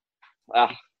following,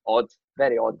 odd,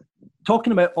 very odd.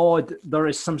 Talking about odd, there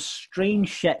is some strange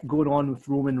shit going on with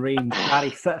Roman Reigns.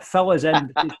 Harry, fill us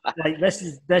in. Like this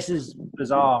is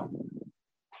bizarre.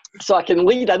 So I can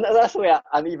lead into this with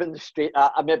an even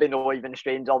maybe not even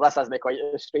stranger. This isn't quite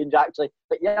as strange actually.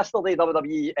 But yesterday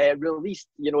WWE released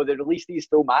these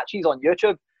full matches on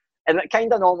YouTube, and it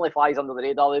kind of normally flies under the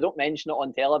radar. They don't mention it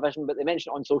on television, but they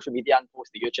mention it on social media and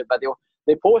post the YouTube video.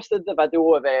 They posted the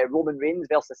video of Roman Reigns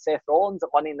versus Seth Rollins at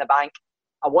Money in the Bank.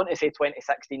 I want to say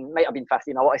 2016, might have been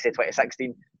 15. I want to say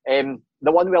 2016.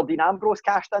 The one where Dean Ambrose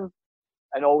cashed in,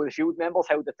 and all the Shield members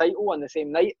held the title on the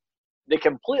same night. They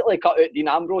completely cut out Dean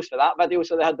Ambrose for that video,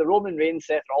 so they had the Roman Reigns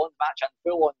Seth Rollins match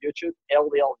in full on YouTube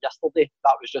earlier yesterday.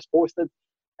 That was just posted,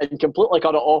 and completely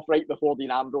cut it off right before Dean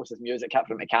Ambrose's music hit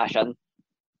from the cash in.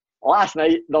 Last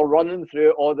night they're running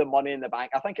through all the Money in the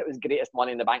Bank. I think it was greatest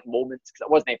Money in the Bank moments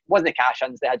because it wasn't cash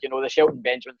ins. They had the Shelton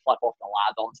Benjamin flip off the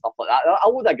ladder and stuff like that. A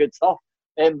load of good stuff.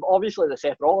 Obviously the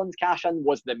Seth Rollins cash in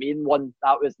was the main one.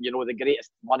 That was the greatest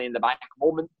Money in the Bank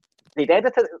moment. They'd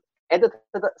edited it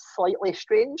slightly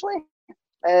strangely.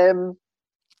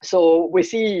 So we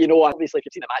see, obviously if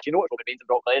you've seen the match, it's Roman Reigns and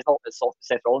Brock Lesnar as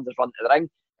Seth Rollins in front of the ring.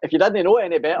 If you didn't know it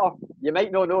any better, you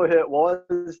might not know who it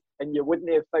was, and you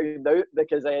wouldn't have found out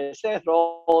because Seth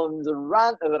Rollins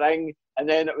ran to the ring, and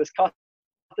then it was cut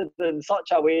in such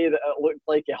a way that it looked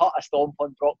like he hit a stomp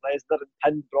on Brock Lesnar and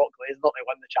pinned Brock Lesnar to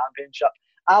win the championship.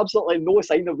 Absolutely no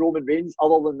sign of Roman Reigns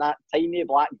other than that tiny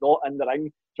black dot in the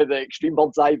ring for the extreme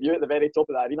bird's eye view at the very top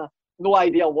of the arena. No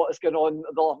idea what is going on.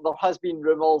 There has been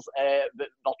rumours that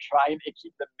they're trying to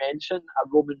keep the mention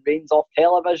of Roman Reigns off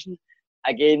television.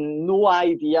 Again, no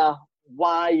idea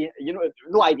why.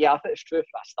 No idea if it's true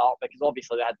for a start, because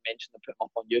obviously they had mentioned and put them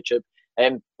up on YouTube.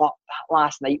 But that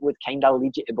last night would kind of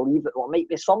lead you to believe that there might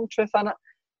be some truth in it.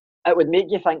 It would make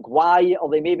you think, why are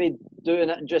they maybe doing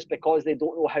it just because they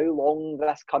don't know how long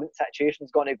this current situation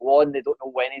is going to go on? They don't know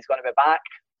when he's going to be back.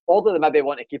 Or do they maybe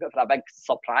want to keep it for a big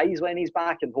surprise when he's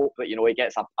back and hope that, he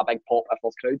gets a big pop if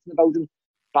there's crowds in the building?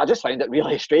 But I just found it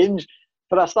really strange.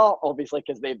 For a start, obviously,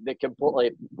 because they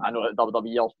completely, I know that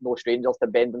WWE are no strangers to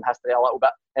bending history a little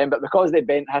bit, but because they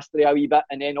bent history a wee bit,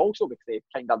 and then also because they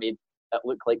kind of made it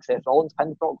look like Seth Rollins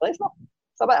pinned Brock Lesnar.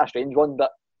 It's a bit of a strange one,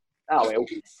 but well. Do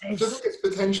you think it's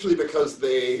potentially because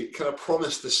they kind of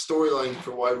promised the storyline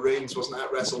for why Reigns wasn't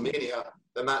at WrestleMania,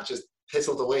 the match just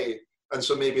piddled away, and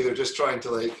so maybe they're just trying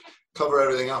to cover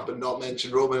everything up and not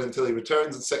mention Roman until he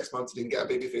returns in 6 months and he can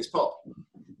get a babyface pop?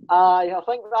 I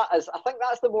think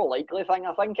that's the more likely thing.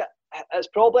 I think it's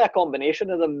probably a combination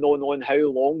of them not knowing how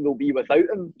long they'll be without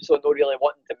him, so not really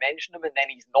wanting to mention him, and then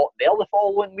he's not there the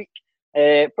following week.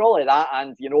 Probably that,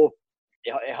 and it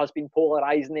has been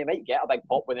polarising. They might get a big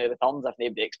pop when he returns if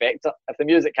nobody expects it. If the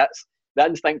music hits, the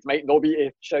instinct might not be to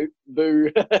shout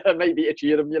boo, it might be to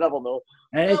cheer him. You never know.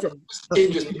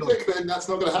 Changes music, then that's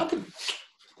not going to happen.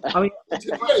 I mean,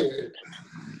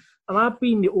 am I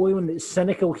being the only one that's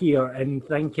cynical here and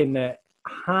thinking that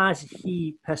has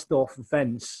he pissed off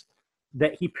Vince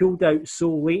that he pulled out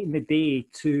so late in the day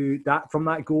from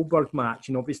that Goldberg match,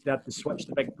 and obviously they had to switch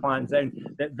the big plans down,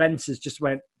 that Vince has just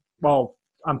went, well,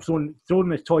 I'm throwing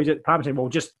the toys at the pram, saying, well,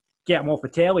 just get him off the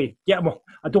telly, get him off.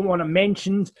 I don't want him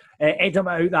mentioned, edit him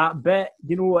out that bit.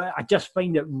 I just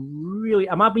find it really,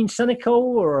 am I being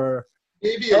cynical or?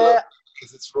 Maybe a little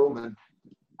because it's Roman.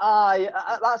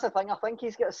 That's the thing. I think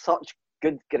he's got such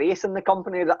good grace in the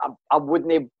company that I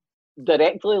wouldn't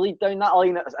directly lead down that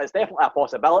line. It's definitely a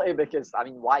possibility because, I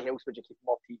mean, why else would you keep him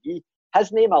off TV?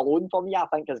 His name alone, for me, I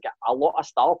think has got a lot of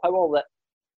star power that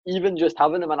even just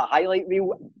having him in a highlight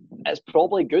reel is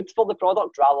probably good for the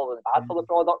product rather than bad for the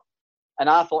product. And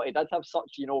I thought he did have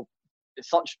such,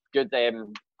 such good,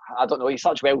 he's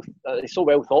so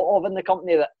well thought of in the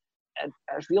company that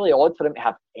it's really odd for him to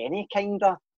have any kind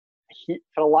of heat,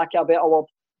 for lack of a better word.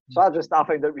 So I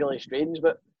found it really strange,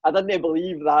 but I didn't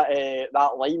believe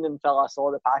that line until I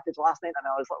saw the package last night, and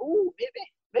I was like, oh,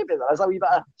 maybe there is a wee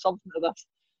bit of something to this.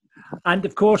 And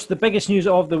of course, the biggest news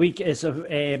of the week is of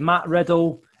Matt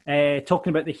Riddle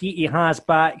talking about the heat he has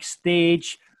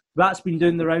backstage. That's been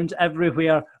doing the rounds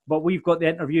everywhere, but we've got the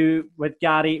interview with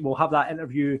Gary. We'll have that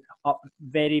interview up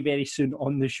very, very soon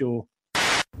on the show.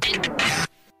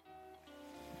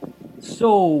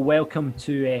 So, welcome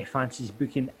to Fantasy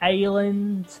Booking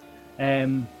Island.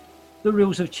 The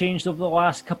rules have changed over the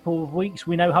last couple of weeks.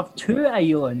 We now have 2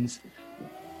 islands.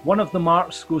 One of the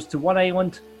marks goes to one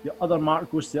island, the other mark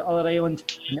goes to the other island,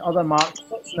 and the other mark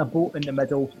sits in a boat in the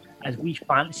middle as we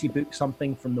fantasy book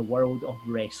something from the world of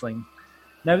wrestling.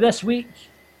 Now, this week,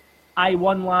 I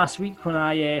won last week when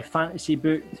I fantasy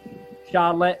booked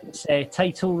Charlotte's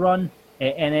title run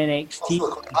in NXT. Not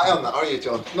still high on that, are you,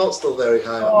 John? Not still very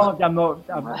high on that. I'm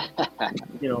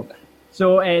not.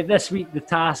 So this week the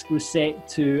task was set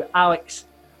to Alex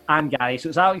and Gary. So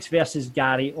it's Alex versus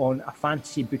Gary on a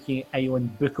Fantasy Booking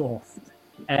Island book-off.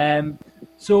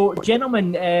 So,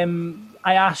 gentlemen,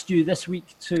 I asked you this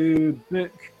week to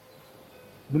book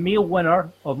the male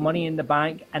winner of Money in the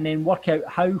Bank and then work out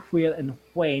how, where and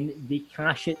when they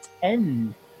cash it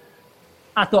in.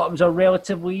 I thought it was a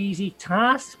relatively easy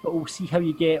task, but we'll see how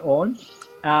you get on.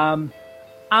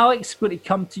 Alex, going to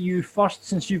come to you first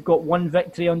since you've got 1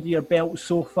 victory under your belt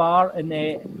so far in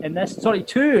this. Sorry,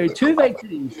 two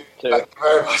victories. Thank you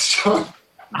very much, John.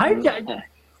 How did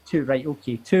 2? Right,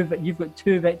 okay. 2. You've got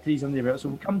 2 victories under your belt, so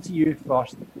we'll come to you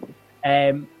first,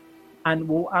 and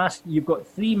we'll ask. You've got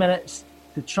 3 minutes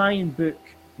to try and book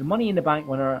the Money in the Bank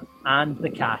winner and the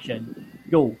cash in.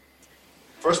 Go.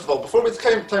 First of all, before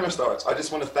the timer starts, I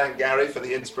just want to thank Gary for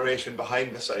the inspiration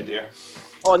behind this idea.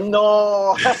 Oh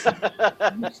no!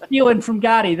 Stealing from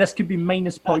Gary. This could be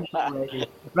minus points already.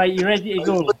 Right, you ready to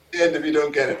go? At the end if you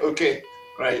don't get it. Okay,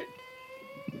 right.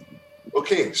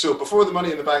 Okay, so before the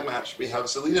Money in the Bank match, we have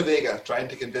Zelina Vega trying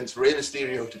to convince Rey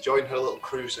Mysterio to join her little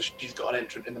crew so she's got an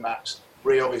entrant in the match.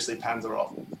 Rey obviously pans her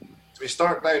off. So we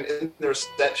start down in the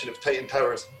reception of Titan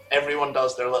Towers. Everyone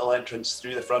does their little entrance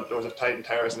through the front doors of Titan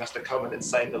Towers and has to come in and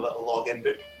sign the little login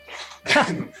book.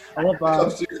 I love that.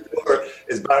 Comes through the door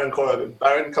is Baron Corbin.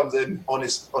 Baron comes in on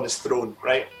his throne,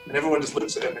 right? And everyone just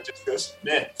looks at him and just goes,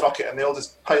 "Nah, fuck it," and they all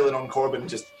just pile in on Corbin and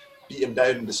just beat him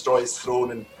down and destroy his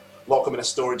throne and lock him in a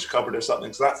storage cupboard or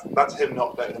something. So that's him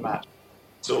knocked out of the match.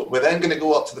 So we're then going to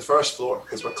go up to the first floor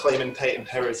because we're claiming Titan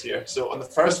Towers here. So on the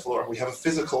first floor we have a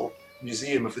physical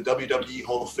museum of the WWE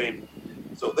Hall of Fame.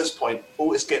 So at this point,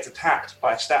 Otis gets attacked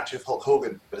by a statue of Hulk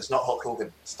Hogan, but it's not Hulk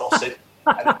Hogan, it's Dolph Ziggler.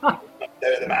 And out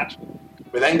of the match.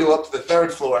 We then go up to the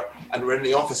 3rd floor and we're in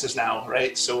the offices now,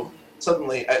 right? So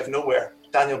suddenly, out of nowhere,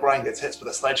 Daniel Bryan gets hit with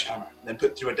a sledgehammer and then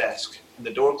put through a desk, and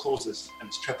the door closes and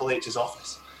it's Triple H's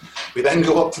office. We then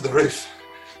go up to the roof,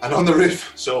 and on the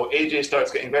roof, so AJ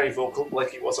starts getting very vocal,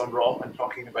 like he was on Raw, and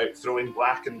talking about throwing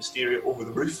Black and Mysterio over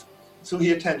the roof. So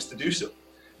he attempts to do so,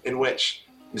 in which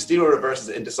Mysterio reverses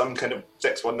it into some kind of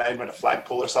 619 with a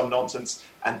flagpole or some nonsense,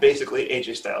 and basically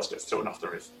AJ Styles gets thrown off the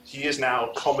roof. He is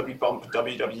now comedy bump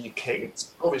WWE king.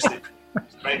 It's obviously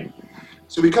right.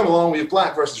 So we come along, we have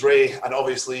Black versus Rey, and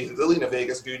obviously Zelina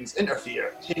Vega's goons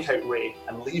interfere, take out Rey,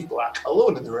 and leave Black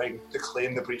alone in the ring to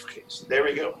claim the briefcase. There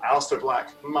we go. Aleister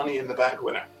Black, Money in the Bank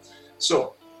winner.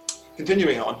 So,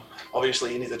 continuing on,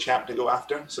 obviously he needs a champ to go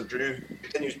after, so Drew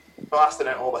continues blasting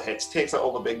out all the hits, takes out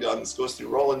all the big guns, goes through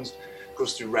Rollins,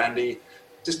 goes through Randy,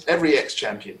 just every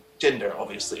ex-champion. Jinder,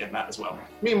 obviously, in that as well.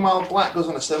 Meanwhile, Black goes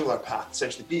on a similar path,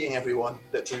 essentially beating everyone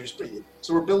that Drew's beaten.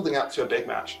 So we're building up to a big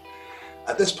match.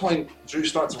 At this point, Drew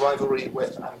starts a rivalry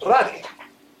with Andrade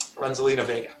and Zelina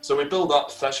Vega. So we build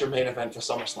up, that's your main event for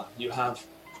SummerSlam. You have,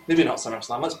 maybe not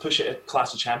SummerSlam, let's push it at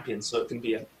Clash of Champions so it can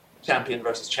be a champion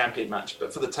versus champion match,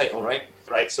 but for the title, right?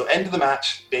 Right, so end of the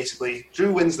match, basically,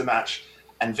 Drew wins the match,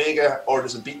 and Vega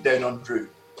orders a beatdown on Drew.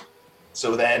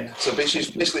 So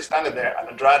she's basically standing there, and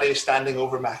Andrade is standing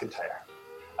over McIntyre.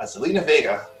 As Zelina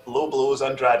Vega low blows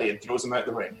Andrade and throws him out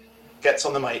the ring, gets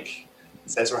on the mic,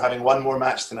 says we're having one more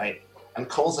match tonight, and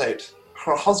calls out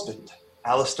her husband,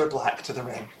 Aleister Black, to the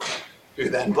ring, who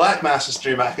then Black masses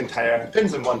Drew McIntyre,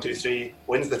 pins him 1, 2, 3,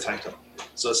 wins the title.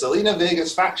 So Zelina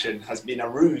Vega's faction has been a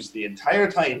ruse the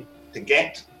entire time to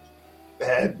get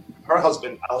her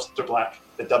husband, Aleister Black,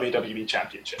 the WWE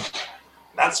Championship.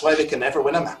 That's why they can never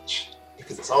win a match,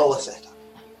 because it's all a setup.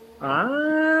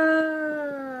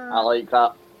 I like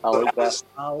that. That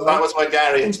was why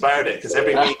Gary inspired it, because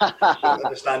every week you don't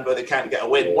understand why they can't get a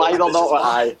win. Why they're not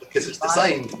I? Because it's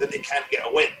designed that they can't get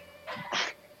a win.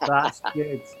 That's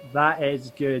good. That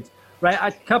is good. Right,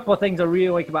 a couple of things I really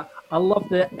like about. I love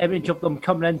the image of them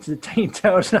coming into the Titan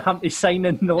Towers and having to sign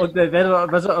in the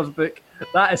visitor's book.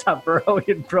 That is a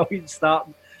brilliant start.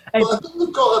 Well,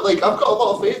 I think I've got a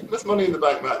lot of faith in this Money in the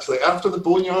Bank match. Like after the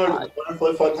Boneyard and the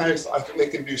Butterfly Funhouse, I think they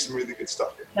can do some really good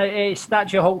stuff here.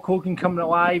 Statue of Hulk Hogan coming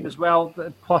alive as well.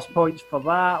 Plus points for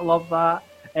that. Love that.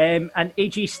 And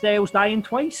AJ Styles dying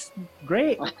twice.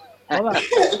 Great. Love that.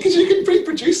 Yeah, because you can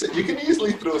pre-produce it. You can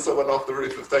easily throw someone off the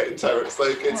roof of Titan Tower.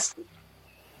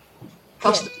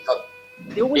 Has to be done.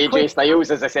 AJ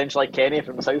Styles is essentially Kenny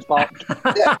from South Park.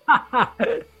 Yeah.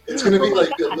 It's going to be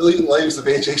like A Million Lives of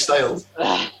AJ Styles.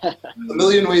 A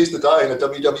Million Ways to Die in a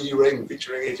WWE ring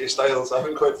featuring AJ Styles. I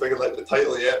haven't quite figured out the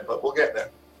title yet, but we'll get there.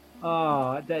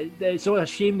 It's so a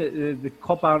shame that the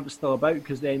club aren't still about,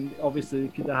 because then obviously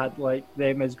they could have had like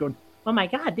them as going, oh my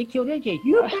god, they killed AJ.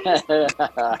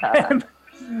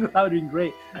 That would have been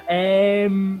great.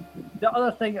 The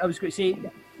other thing I was going to say,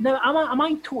 now am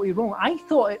I totally wrong? I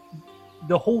thought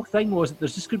the whole thing was that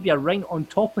there's just going to be a ring on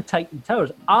top of Titan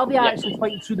Towers. Are they actually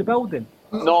fighting through the building?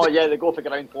 No, yeah, they go for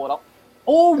ground floor up.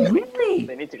 Oh, really?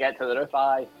 They need to get to the roof,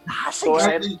 aye. That's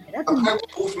apparently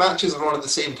both matches are on at the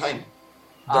same time.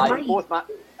 Aye,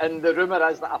 and the rumour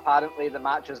is that apparently the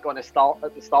match is going to start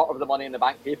at the start of the Money in the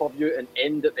Bank pay-per-view and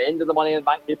end at the end of the Money in the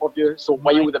Bank pay-per-view. So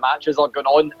while the matches are going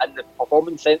on in the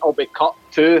Performance Centre, will be cut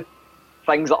to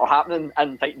things that are happening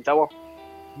in Titan Tower.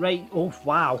 Right, oh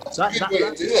wow. That's a good way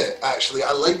to do it, actually.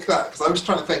 I like that, because I was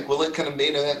trying to think, will it kind of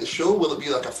main event the show? Will it be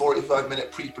like a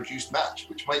 45-minute pre-produced match,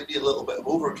 which might be a little bit of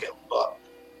overkill, but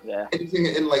anything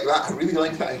in like that, I really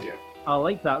like that idea. I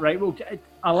like that, right? Well,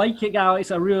 I like it,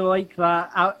 Alex. I really like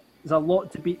that. There's a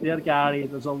lot to beat there, Gary.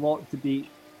 There's a lot to beat.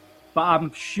 But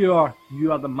I'm sure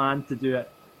you are the man to do it.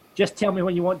 Just tell me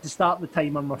when you want to start the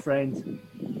timer, my friend.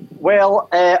 Well,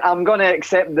 I'm going to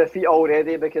accept defeat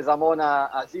already, because I'm on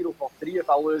a 0 for 3 if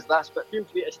I lose this, but feel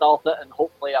free to start it and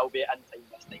hopefully I'll be in time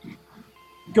this time.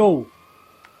 Go.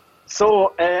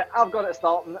 So, I've got it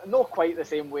starting not quite the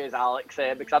same way as Alex,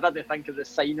 because I didn't think of the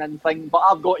sign-in thing, but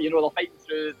I've got, they're fighting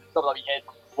through the WWE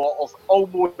headquarters,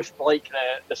 almost like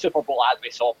the Super Bowl ad we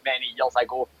saw many years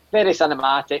ago. Very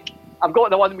cinematic. I've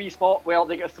got the one wee spot where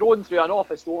they get thrown through an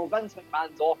office door, Vince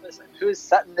McMahon's office, and who's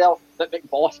sitting there? The Big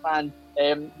Boss Man,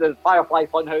 the Firefly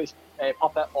Funhouse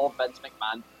puppet of Vince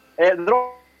McMahon. They're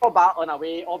all battling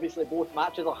away. Obviously, both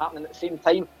matches are happening at the same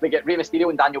time. We get Rey Mysterio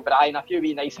and Daniel Bryan, a few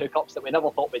wee nice hookups that we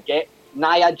never thought we'd get.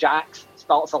 Nia Jax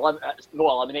starts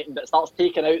eliminating, but starts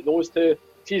taking out those two.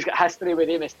 She's got history with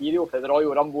Rey Mysterio for the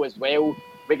Royal Rumble as well.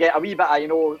 We get a wee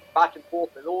bit of, back and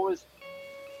forth with those.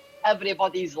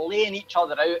 Everybody's laying each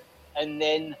other out. And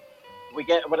then we're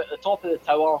at the top of the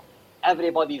tower,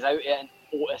 everybody's out here, and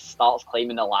Otis starts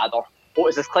climbing the ladder.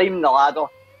 Otis is climbing the ladder,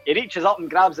 he reaches up and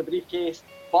grabs the briefcase,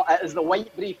 but it is the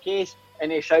white briefcase, and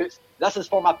he shouts, "This is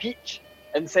for my peach,"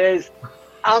 and says,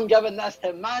 "I'm giving this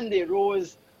to Mandy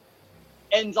Rose."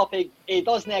 Ends up, he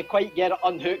doesn't quite get it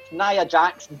unhooked. Nia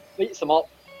Jax beats him up,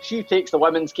 she takes the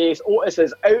women's case, Otis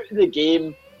is out of the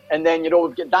game, and then,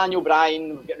 we've got Daniel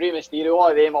Bryan, we've got Rey Mysterio, all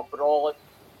of them are brawling.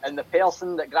 And the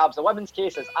person that grabs the women's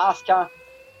case is Asuka,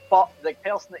 but the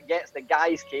person that gets the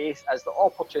guy's case is the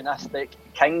opportunistic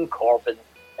King Corbin.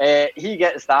 He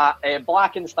gets that.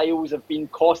 Black and Styles have been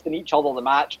costing each other the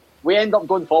match. We end up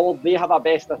going forward. They have a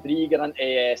best of 3 going into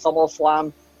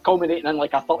SummerSlam, culminating in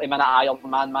like a 30-minute Iron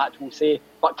Man match, we'll say.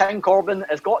 But King Corbin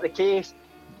has got the case.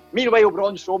 Meanwhile,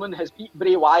 Braun Strowman has beat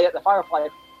Bray Wyatt, the Firefly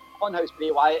Funhouse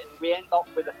Bray Wyatt, and we end up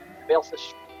with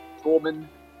versus Strowman.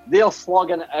 They're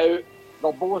slugging it out.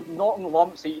 They're both knocking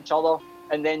lumps at each other,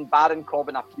 and then Baron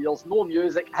Corbin appears. No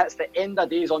music, hits the end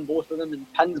of days on both of them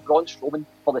and pins Braun Strowman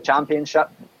for the championship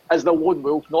as the Lone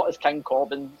Wolf, not as King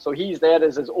Corbin. So he's there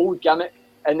as his old gimmick.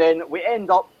 And then we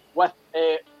end up with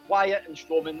Wyatt and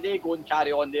Strowman. They go and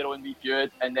carry on their own wee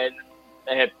feud, and then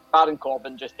Baron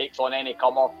Corbin just takes on any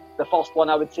comer. The first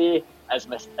one I would say is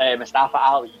Mustafa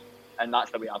Ali, and that's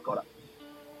the way I've got it.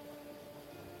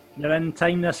 You're in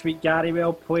time this week, Gary.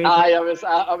 Well played. Aye, I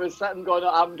was sitting going,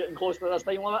 I'm getting close to this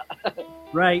time limit.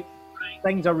 Right.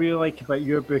 Things I really like about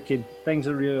your booking.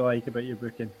 The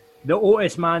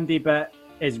Otis Mandy bit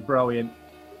is brilliant.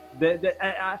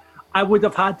 I would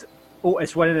have had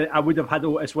Otis winning it. I would have had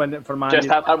Otis win it for Mandy. Just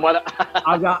have him win it.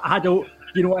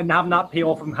 And having that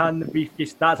payoff from handing the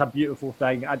briefcase, that's a beautiful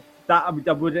thing. I would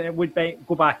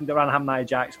go back and rather have Nia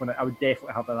Jax win it. I would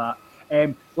definitely have that.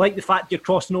 Like the fact you're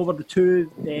crossing over the two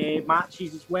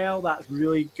matches as well. That's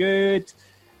really good.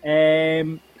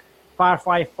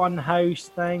 Firefly Funhouse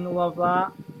thing, love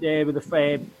that. With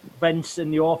the Vince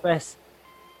in the office.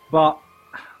 But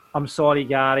I'm sorry,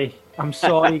 Gary.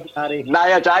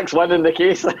 Nia Jax winning the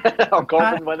case. Or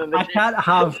Corbin winning the case. I can't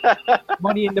have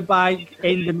Money in the Bank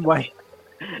ending with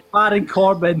Baron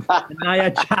Corbin and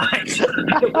Nia Jax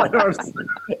winners.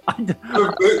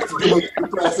 You're booked for the most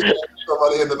depressing for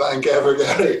Money in the Bank ever,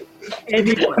 Gary.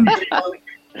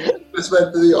 Just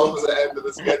went to the opposite end of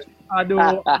the schedule. I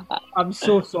know. I'm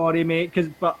so sorry, mate.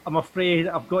 But I'm afraid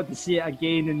I've got to see it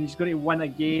again, and he's going to win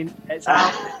again. It's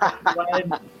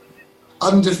win.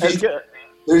 Undefeated.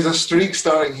 There's a streak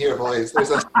starting here, boys.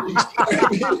 There's a streak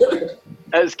starting here.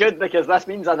 It's good because this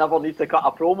means I never need to cut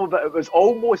a promo, but it was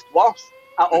almost worse.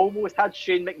 I almost had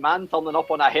Shane McMahon turning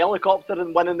up on a helicopter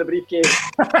and winning the briefcase,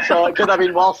 so it could have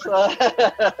been worse. Think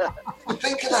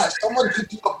of that. Someone could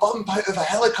do a bump out of a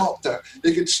helicopter.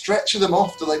 They could stretch them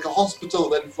off to like a hospital,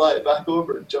 then fly it back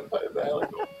over and jump out of the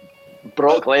helicopter.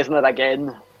 Brock Lesnar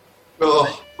again.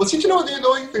 Oh, well, see, do you know what the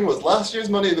annoying thing was? Last year's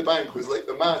Money in the Bank was like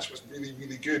the match was really,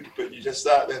 really good, but you just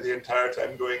sat there the entire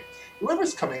time going,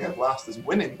 whoever's coming out last is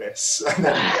winning this. And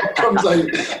then it comes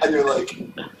out and you're like,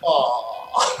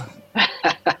 oh.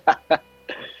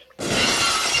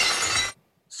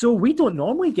 So we don't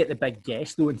normally get the big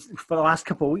guest, though. For the last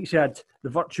couple of weeks, we had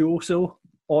the Virtuoso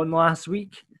on last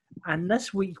week. And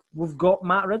this week, we've got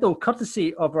Matt Riddle,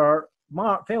 courtesy of our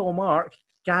fellow Mark,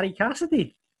 Gary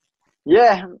Cassidy.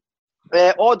 Yeah.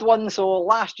 Odd one. So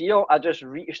last year, I just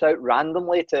reached out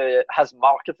randomly to his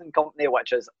marketing company,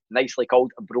 which is nicely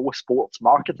called Bro Sports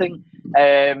Marketing,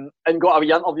 and got a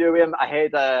wee interview with him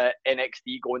ahead of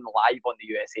NXT going live on the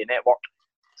USA Network.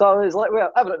 So I was like,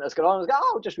 well, everything that's going on, I was like,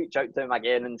 I'll just reach out to him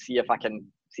again and see if I can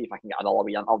get another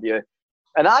wee interview.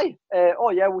 And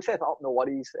we'll set it up, no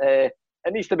worries. It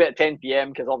needs to be at 10 p.m.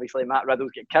 because obviously Matt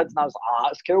Riddle's got kids, and I was like,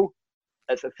 that's cool.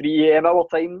 It's a 3 a.m. our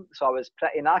time, so I was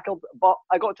pretty knackered. But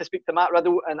I got to speak to Matt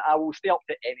Riddle, and I will stay up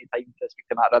to any time to speak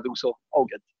to Matt Riddle, so all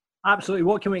good. Absolutely.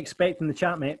 What can we expect in the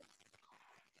chat, mate?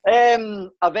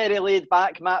 A very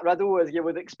laid-back Matt Riddle, as you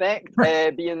would expect,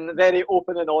 being very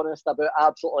open and honest about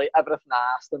absolutely everything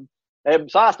I asked him.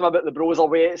 So I asked him about the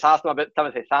Broserweights, I asked him about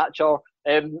Timothy Thatcher.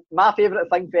 My favourite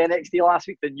thing for NXT last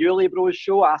week, the Newly Bros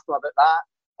show, I asked him about that.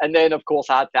 And then, of course,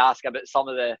 I had to ask about some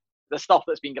of the stuff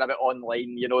that's been going about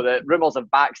online, you know, the rumours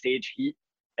of backstage heat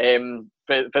for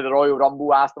the Royal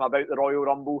Rumble. I asked him about the Royal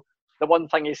Rumble. The one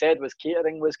thing he said was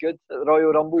catering was good at the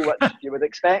Royal Rumble, which you would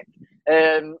expect.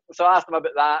 So I asked him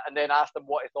about that, and then asked him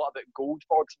what he thought about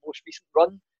Goldberg's most recent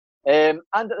run. And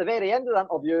at the very end of the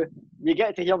interview, you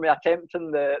get to hear me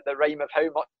attempting the rhyme of how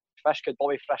much fish could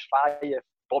Bobby Fish fry if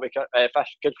Bobby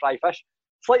Fish could fry fish.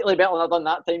 Slightly better than I'd done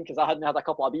that time because I hadn't had a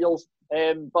couple of beers.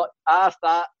 But I asked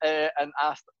that and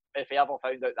asked if he ever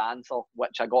found out the answer,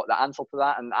 which I got the answer to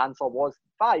that, and the answer was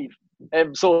 5.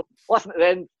 So listen to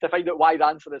them to find out why the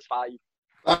answer is 5.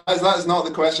 That is not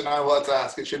the question I wanted to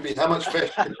ask. It should be how much fish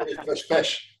could he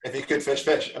fish if he could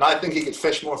fish. And I think he could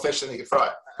fish more fish than he could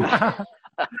fry.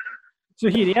 So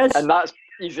here he is. And that's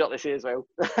easier to say as well.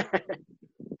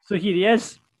 So here he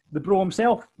is, the bro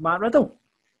himself, Matt Riddle.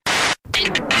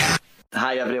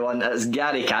 Hi everyone, it's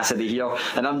Gary Cassidy here,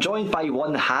 and I'm joined by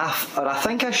one half, or I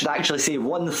think I should actually say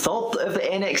 1/3 of the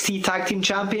NXT Tag Team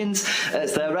Champions.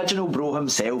 It's the original bro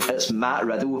himself, it's Matt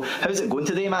Riddle. How's it going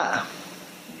today, Matt?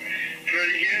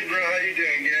 Pretty good, bro. How you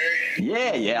doing,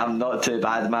 Gary? Yeah, I'm not too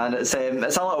bad, man. It's a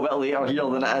little bit later here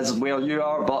than it is where you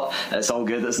are, but it's all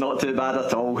good. It's not too bad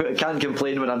at all. I can't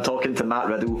complain when I'm talking to Matt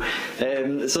Riddle.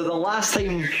 So the last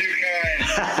time... You're too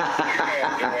kind.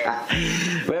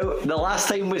 Well, the last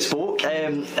time we spoke,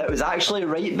 it was actually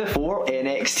right before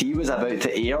NXT was about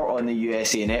to air on the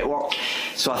USA Network.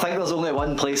 So I think there's only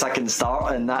one place I can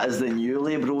start, and that is the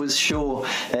Newly Bros show.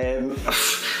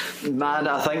 Man,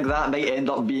 I think that might end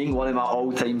up being one of my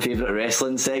all-time favourite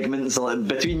wrestling segments. Like,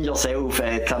 between yourself,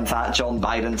 Tim Thatcher and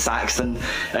Byron Saxton,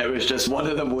 it was just one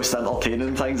of the most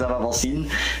entertaining things I've ever seen.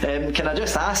 Can I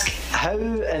just ask, how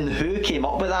and who came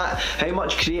up with that? How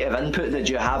much creative input did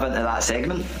you have into that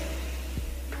segment?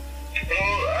 Well,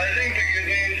 I think the good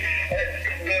news,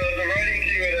 the writing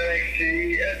team at NXT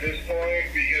at this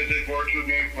point, because they've worked with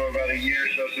me for about a year or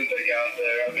so since I got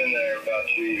there. I've been there about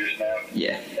 2 years now.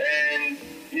 Yeah. And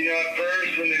you know, at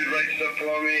first when they would write stuff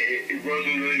for me, it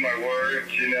wasn't really my words,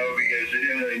 you know, because they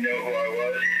didn't really know who I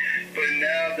was. But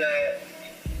now that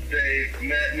they've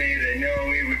met me, they know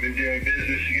me, we've been doing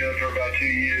business together for about 2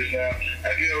 years now,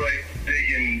 I feel like they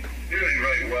can really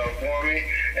write well for me,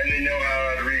 and they know how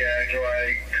I'd react or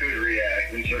I could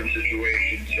react in certain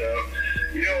situations. So,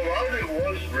 you know, a lot of it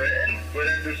was written, but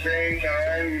at the same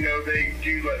time, you know, they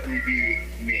do let me be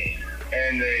me,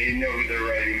 and they know who they're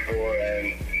writing for,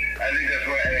 and I think that's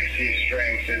what NXT's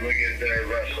strengths. They look at their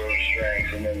wrestlers'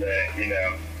 strengths and then they, you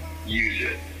know, use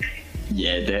it.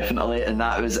 Yeah, definitely, and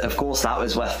that was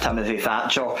with Timothy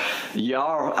Thatcher.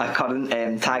 You're a current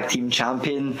tag team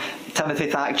champion. Timothy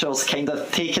Thatcher's kind of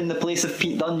taken the place of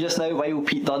Pete Dunne just now, while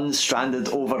Pete Dunne's stranded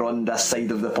over on this side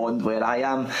of the pond where I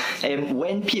am.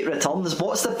 When Pete returns,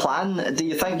 what's the plan? Do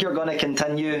you think you're going to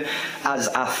continue as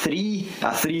a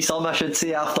threesome, I should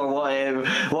say, after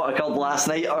what occurred last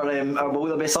night, or will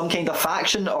there be some kind of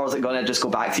faction, or is it going to just go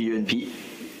back to you and Pete?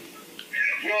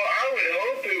 Well, I would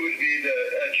hope it would be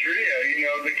a trio. You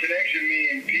know, the connection me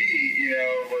and Pete, you know,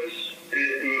 it was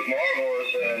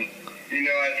marvelous, and you know,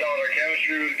 I thought our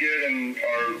chemistry was good, and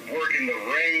our work in the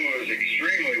ring was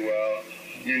extremely well.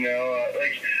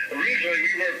 Like, originally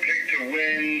we were picked to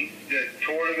win the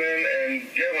tournament, and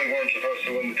definitely weren't supposed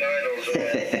to win the titles.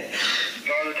 And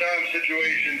by the time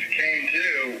situations came to,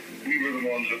 we were the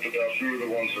ones with the belts, we were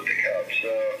the ones with the cups.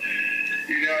 So,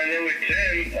 and then with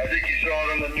Tim, I think you saw it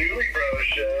on the Newly Bros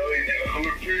show,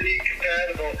 we're pretty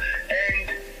compatible, and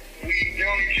we've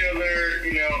known each other,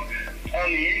 on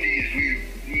the indies. We've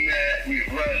met,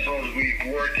 we've wrestled,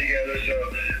 we've worked together, so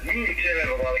me and Tim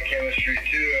have a lot of chemistry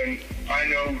too, and I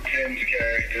know Tim's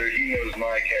character, he knows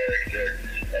my character,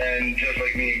 and just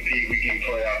like me and Pete, we can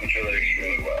play off each other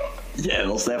extremely well. Yeah,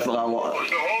 there's definitely a lot.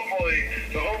 So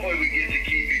hopefully we get to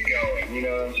keep it going, you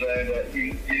know what I'm saying? But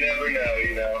you never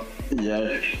know,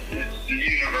 Yeah. It's the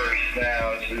universe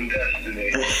now, it's in destiny.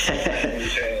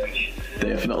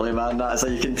 Definitely, man. That's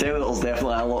you can tell that there's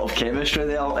definitely a lot of chemistry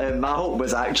there. My hope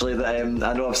was actually that I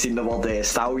know I've seen the word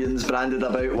stallions branded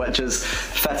about, which is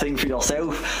fitting for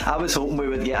yourself. I was hoping we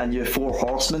would get a new 4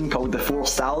 horsemen called the 4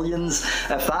 Stallions.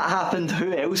 If that happened,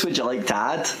 who else would you like to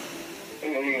add?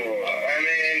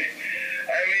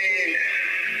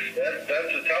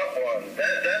 That's a tough one.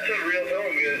 That's a real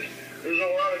thing, because there's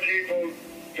a lot of people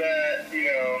that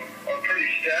are pretty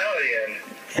stallion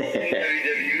in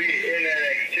WWE in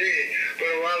NXT, but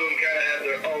a lot of them kind of have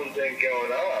their own thing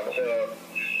going on. So,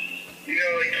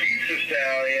 like Keith's a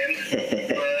stallion,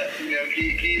 but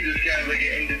Keith is kind of like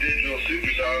an individual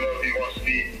superstar. I don't know if he wants to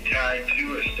be tied to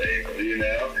a stable,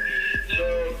 So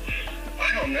I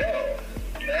don't know.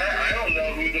 I don't know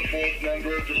who the 4th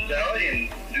member of the Stallion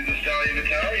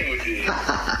Battalion would be.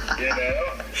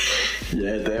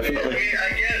 Yeah, definitely.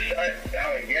 I guess, I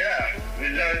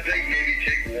think maybe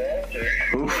take Walter.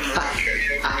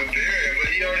 But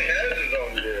he already has his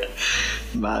own deal.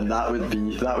 Man, that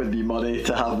would be money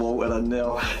to have Walter in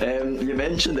there. You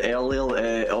mentioned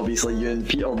earlier, obviously you and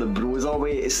Peter, the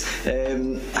Broserweights.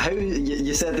 How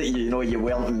you said that you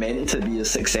weren't meant to be as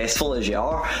successful as you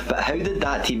are, but how did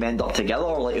that team end up together?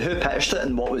 Like, who pitched it,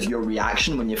 and what was your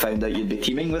reaction when you found out you'd be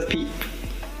teaming with Pete?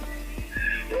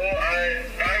 Well, I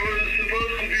was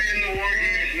supposed to be in the War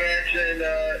Games match, and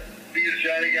because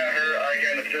Johnny got hurt, I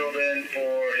kind of filled in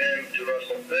for him to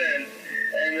wrestle then,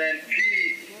 and then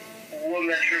Pete won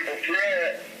that triple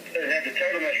threat and had the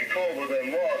title match with Cole, but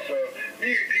then lost. So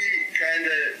me and Pete kind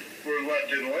of were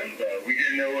left in limbo. We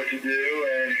didn't know what to do,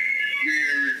 and we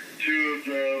were two of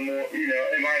the more,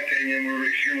 in my opinion, we were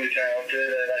extremely talented,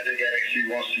 and I think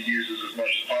NXT wants to use us as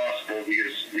much as possible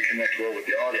because we connect well with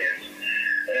the audience.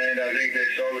 And I think they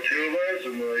saw the two of us,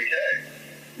 and they're like, hey,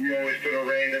 we always put a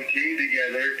random team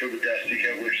together for the Dusty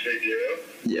Cup, which they do,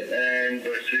 and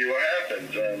let's see what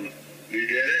happens. We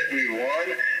did it, we won,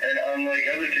 and unlike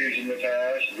other teams in the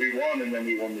past, we won, and then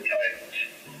we won the titles.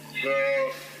 So,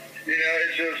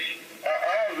 it's just,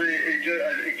 honestly,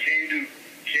 it came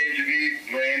to me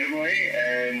randomly,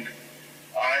 and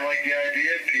I like the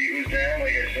idea. Pete was down.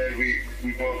 Like I said, we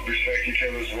both respect each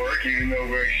other's work, even though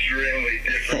we're extremely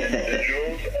different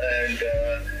individuals, and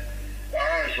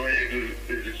honestly,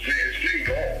 it's been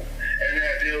gold. And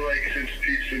I feel like since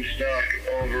Pete's been stuck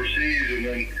overseas, and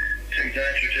then Tim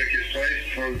Thatcher took his place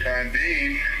for the time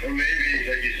being, or maybe,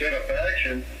 like you said, a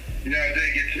faction, I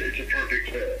think it's a perfect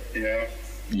fit,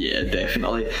 Yeah,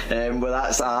 definitely.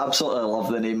 I absolutely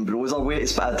love the name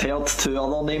Broserweights, but I'd heard 2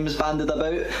 other names banded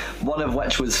about, one of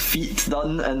which was feet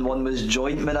done and one was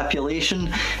joint manipulation.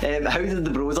 How did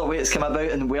the Broserweights come about,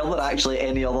 and were there actually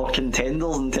any other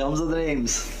contenders in terms of the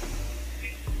names?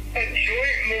 A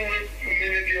joint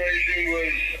manipulation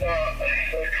was a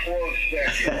close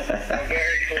second, a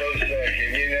very close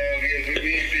second, because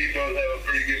me and Pete both have a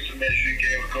pretty good submission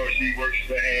game. Of course, he works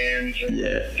the hands and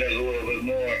does a little bit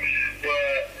more.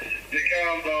 But the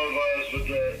combo of us with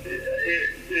it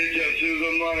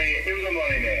was a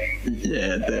money name.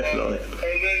 Yeah, definitely.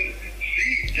 And then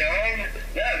Feet Done,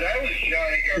 that was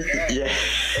Johnny Gargano. Yeah.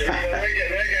 That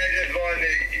guy just wanted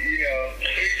to,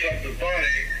 say something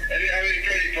funny. And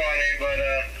pretty funny, but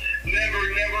never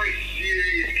a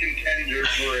serious contender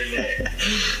for a name.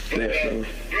 But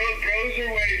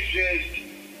Broserweights just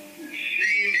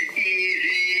seemed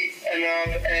easy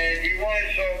enough, and we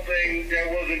wanted something that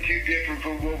wasn't too different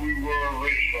from what we were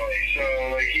originally. So,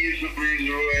 he's the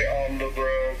Bruiserweight, I'm the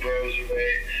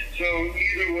Broserweight. So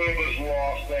neither one of us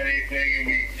lost anything, and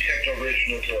we kept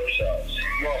original to ourselves.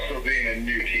 while still being a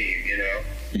new team, you know?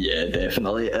 Yeah,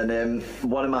 definitely. And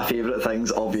one of my favourite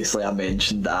things, obviously I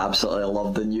mentioned I absolutely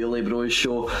loved the Newley Bros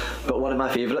show, but one of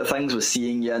my favourite things was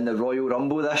seeing you in the Royal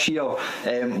Rumble this year,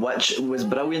 which was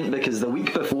brilliant because the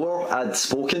week before I'd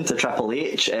spoken to Triple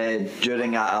H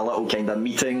during a little kind of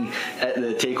meeting at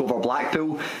the TakeOver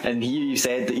Blackpool, and here you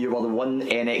said that you were the one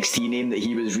NXT name that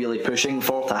he was really pushing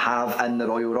for to have in the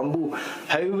Royal Rumble.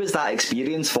 How was that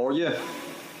experience for you?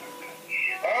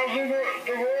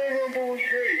 The Royal Rumble was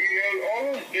great. You know,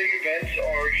 all those big events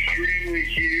are extremely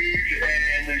huge,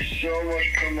 and there's so much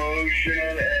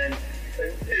promotion, and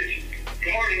it's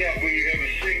hard enough when you have a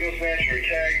singles match or a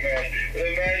tag match. But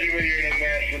imagine when you're in a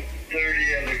match with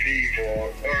 30 other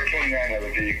people, or 29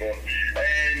 other people,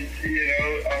 and, you know,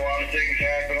 a lot of things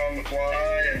happen on the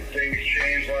fly, and things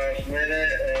change last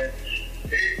minute, and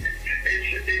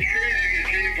it's crazy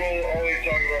because people always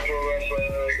talk about pro wrestling,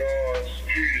 and they're like, oh, it's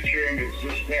predetermined, it's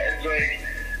this, that. It's like,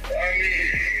 I mean,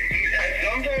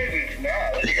 sometimes it's not.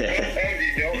 Like, sometimes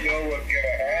you don't know what's going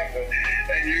to happen,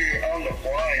 and you're on the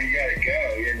fly, and you got to go,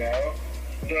 you know?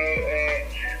 So,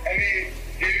 I mean,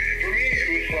 for me, it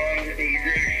was fun. It was a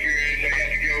great experience. I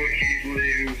got to go with Keith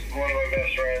Lee, who's one of my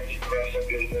best friends in the wrestling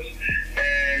business,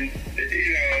 and,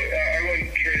 you know, I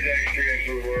wouldn't trade that experience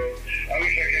for the world. I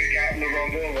wish I could have gotten the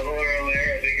Rumble a little earlier.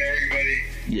 I think everybody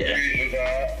agrees with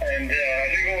that. And I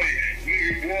think only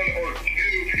maybe one or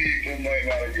two people might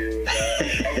not agree with that.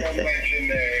 I won't mention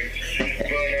names.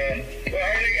 But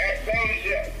I think that was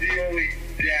the only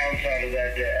downside of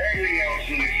that day. Everything else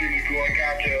was extremely cool. I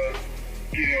got to,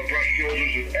 you know, brush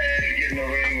shoulders with Ed, get in the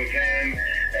ring with him,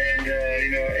 and,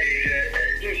 you know, AJ.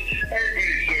 Just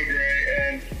everybody's so great.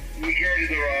 And the majority of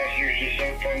the roster is just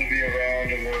so fun to be around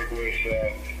and work with.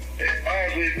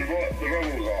 Honestly, the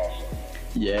Rumble was awesome.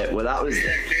 Yeah, well, that was...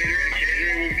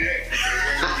 Catering was good.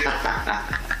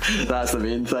 That's the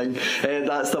main thing.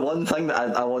 That's the one thing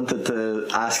that I wanted to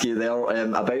ask you there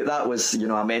about that was, you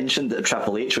know, I mentioned that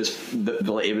Triple H was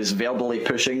verbally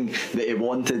pushing that he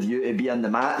wanted you to be in the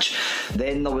match.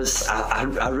 Then there was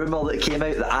a rumour that came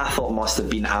out that I thought must have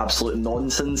been absolute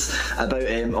nonsense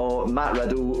about Matt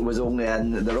Riddle was only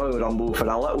in the Royal Rumble for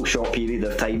a little short period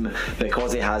of time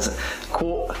because he has,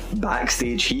 quote,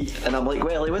 backstage heat. And I'm like,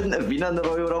 well, he wouldn't have been in the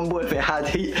Royal Rumble if he had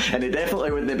heat, and he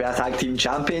definitely wouldn't be a tag team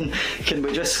champion. Can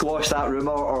we just squash that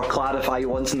rumour or clarify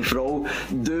once and for all?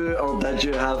 Do or did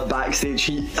you have backstage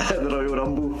heat at the Royal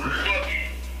Rumble? Look,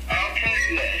 I'll tell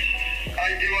you this. Do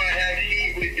I have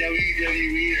heat with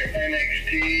WWE or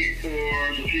NXT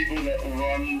or the people that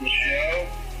run the show?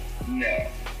 No.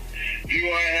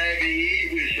 Do I have heat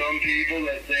with some people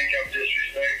that think I'm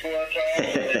disrespectful at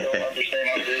times and they don't understand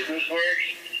how business works?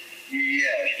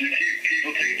 Yes. Do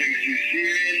people take things too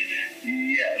serious?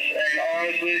 Yes. And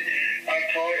honestly, I've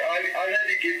had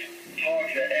to give talk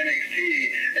to NXT,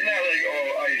 and not like,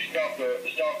 oh, I stop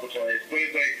the place, but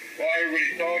it's like, while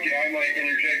everybody's talking, I might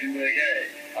interject and be like, hey,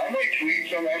 I might tweet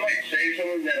something, I might say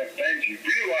something that offends you.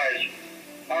 Realize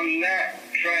I'm not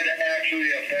trying to actually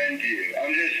offend you.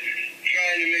 I'm just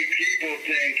trying to make people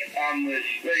think I'm this,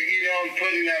 like, you know, I'm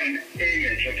putting out an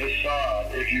image, a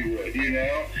facade, if you would, you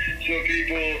know? So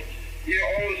people, you know,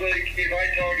 always like, if I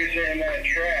talk a certain amount of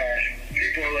trash,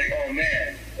 people are like, oh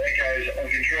man, that guy's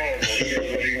uncontrollable, he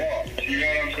does what he wants. You know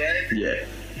what I'm saying? Yeah.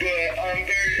 But I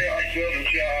still have a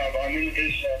job, I'm in the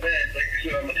business I'm in. Like I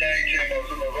said, I'm a tag champ, I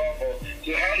was in the Rumble.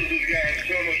 So how does this guy have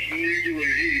so much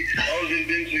nuclear heat? I was in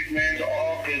Vince McMahon's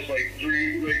office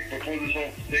before this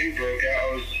whole thing broke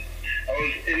out. I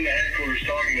was in the headquarters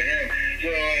talking to him. So,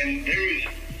 and there was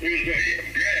no heat.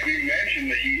 Granted, we mentioned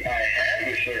the heat I had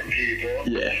with certain people.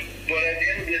 Yeah. But at the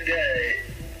end of the day,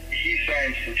 he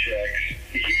signs the checks.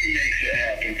 He makes it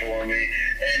happen for me,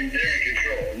 and they're in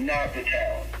control, not the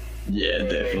talent. Yeah,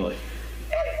 definitely.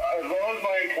 As long as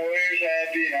my employer's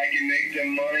happy and I can make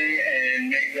them money and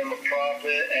make them a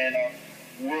profit and I'm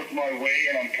worth my weight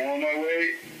and I'm pulling my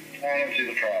weight, I don't see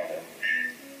the problem.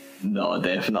 No,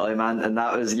 definitely, man. And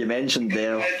that was, you mentioned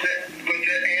there. But to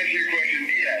answer your question,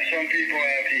 yeah, some people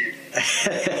have heat.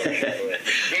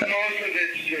 But most of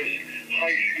it's just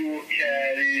high school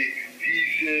caddy,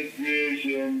 decent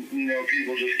vision, you know,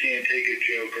 people just can't take a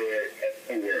joke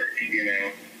at work, you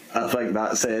know. I think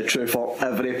that's true for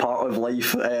every part of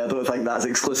life. I don't think that's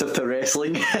exclusive to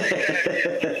wrestling. Yeah,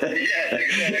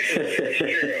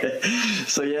 exactly.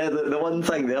 So yeah, the one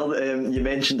thing there, you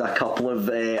mentioned a couple of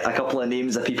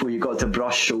names of people you got to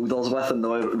brush shoulders with in the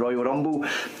Royal Rumble.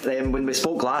 When we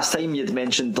spoke last time, you'd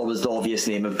mentioned there was the obvious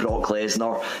name of Brock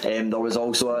Lesnar. There was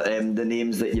also the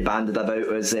names that you banded about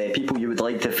as people you would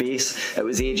like to face. It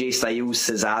was AJ Styles,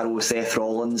 Cesaro, Seth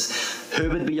Rollins. Who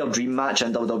would be your dream match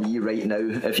in WWE right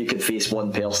now if you could face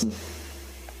one person?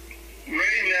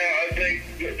 think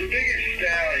the biggest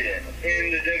stallion in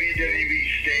the WWE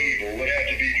stable would have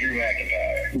to be Drew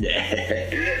McIntyre. Yeah.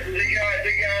 The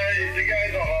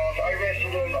guy's a hoss. I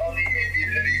wrestled him on the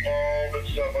Indies and Evolve and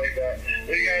stuff like that.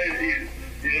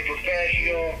 He's a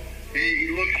professional. He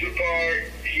looks the part.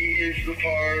 He is the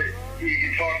part. He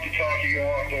can talk the talk. He can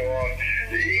walk the walk.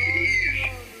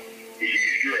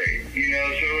 He's great.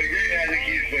 So like right now I think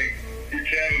he's like, to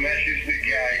have him, that's just the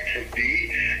guy to be.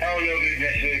 I don't know if it'd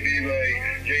necessarily be like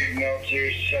Dave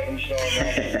Meltzer's 7-star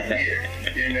match of the year,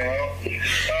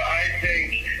 I think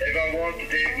if I want the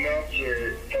Dave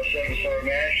Meltzer 7-star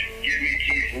match, give me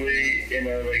Keith Lee in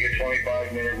a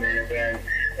 25-minute main event,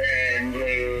 and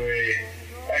literally,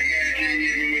 I guarantee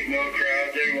you, even with no crowd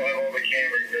there, we'll have all the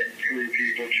camera crew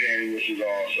people chanting, "This is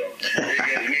awesome."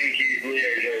 Because me and Keith Lee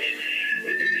are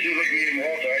it's just like me and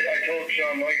Walter. I told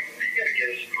Shawn, you gotta get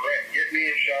us correct. Get me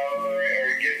and Shawn on the right,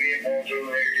 or get me and Walter on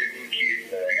the right, get me and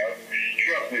Keith on the right.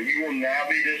 Trust me, you will not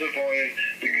be disappointed.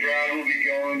 The crowd will be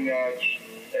going nuts,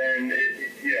 and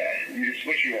it's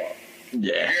what you want.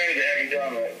 Yeah. Granted, they haven't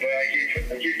done it, but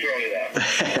I keep throwing it out.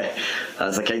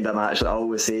 That's the kind of match that I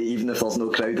always say, even if there's no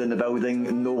crowd in the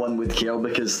building, no one would care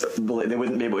because they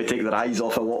wouldn't be able to take their eyes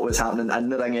off of what was happening in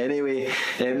the ring anyway.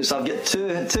 So I've got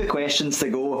two questions to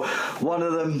go. One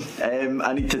of them,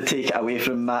 I need to take it away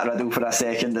from Matt Riddle for a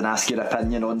second and ask your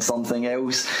opinion on something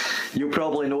else. You'll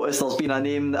probably notice there's been a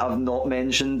name that I've not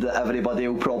mentioned that everybody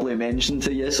will probably mention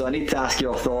to you, so I need to ask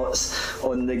your thoughts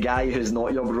on the guy who's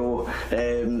not your bro.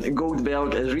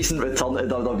 Goldberg, his recent return to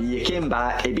WWE, he came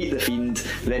back, he beat The Fiend,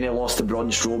 then he lost to Braun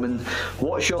Strowman.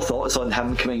 What's your thoughts on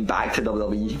him coming back to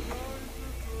WWE?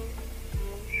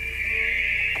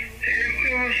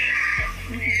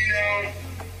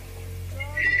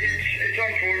 It's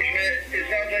unfortunate. It's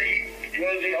not that he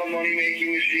wasn't a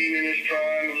money-making machine in his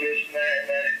prime and this and that, and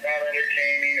that it's not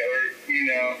entertaining or,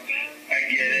 I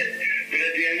get it. But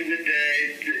at the end of the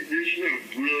day, this is a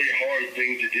really hard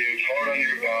thing to do. It's hard on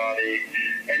your body.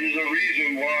 And there's a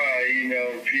reason why,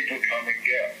 people come and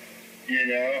go,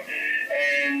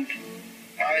 And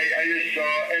I just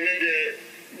saw, and then to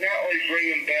not only bring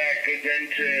him back, but then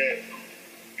to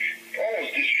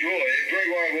almost destroy it. Bray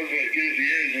Wyatt wasn't as good as he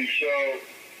is and so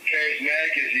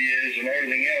charismatic as he is and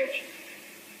everything else,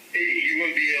 he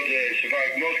wouldn't be able to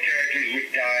survive. Most characters would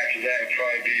die after that and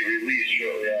probably be released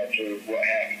shortly after what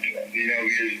happened to him.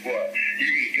 He was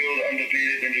billed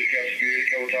undefeated, then just got speared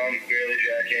a couple times, barely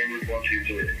jackhammered, 1, 2,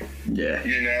 3. Yeah.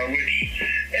 Which,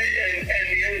 and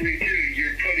the other thing too,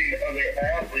 you're putting other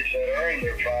athletes that are in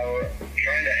their power,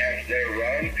 trying to have their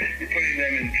run, you're putting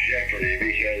them in jeopardy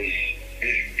because,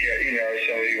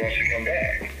 somebody wants to come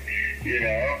back,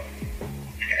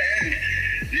 And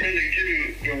the other thing too,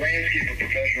 the landscape of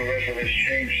professional wrestling has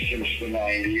changed since the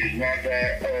 90s. Not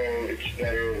that, it's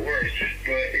better or worse,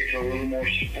 but it's a little more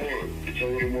sport. It's a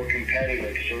little more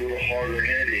competitive. It's a little harder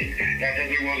hitting. Not that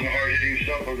there wasn't hard hitting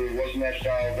stuff, or there wasn't that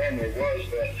style then. There was,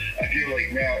 but I feel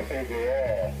like now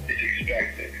overall it's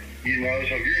expected. So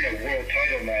if you're in a world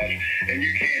title match and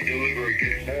you can't deliver a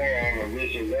good forearm or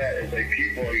this or that, it's like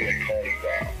people are going to call you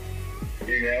out.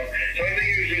 So I think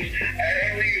it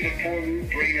was a poor move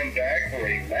bringing him back for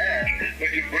a match, but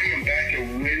to bring him back to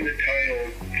win the title,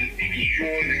 to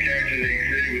destroy the character that he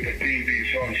created with The Fiend being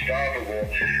so unstoppable,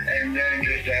 and then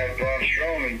just to have Braun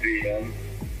Strowman beat him,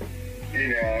 And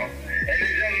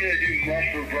it doesn't really do much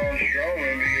for Braun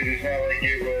Strowman because it's not like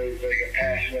it was like a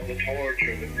passing of the torch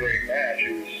of a great match.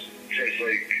 It was just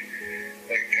like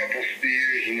a couple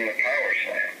spears and then a power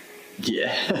slam.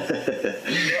 Yeah. And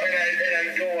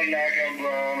I don't want to knock on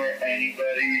Braun or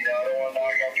anybody, I don't want to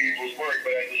knock on people's work,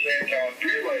 but at the same time,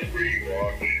 realize where you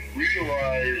are,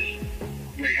 realize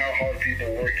how hard people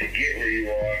work to get where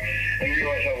you are, and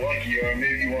realize how lucky you are.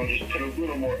 Maybe you want to just put a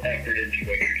little more effort into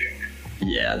what you're doing.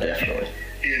 Yeah, definitely.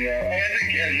 I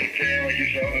think as a fan like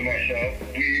yourself and myself,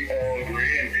 we all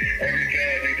agree, and every fan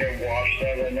I think that watched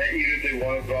that night, even if they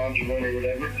wanted Braun to win or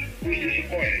whatever, was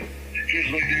disappointed. Just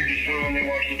like they were just when they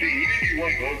watched the Fiend. Even if you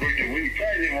want Goldberg to win, you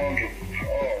probably didn't want him to,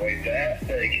 like that.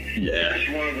 It's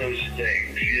one of those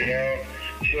things,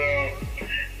 So,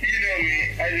 me,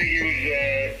 I think it was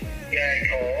a bad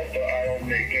call, but I don't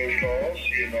make those calls,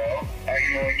 I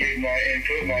can only give my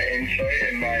input, my insight,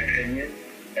 and my opinion,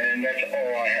 and that's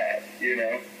all I have,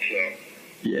 so...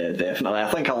 Yeah, definitely. I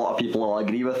think a lot of people will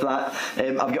agree with that.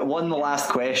 I've got one last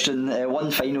question, one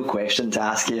final question to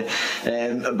ask you.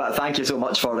 But thank you so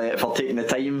much for taking the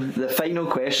time. The final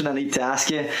question I need to ask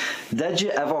you: did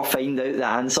you ever find out the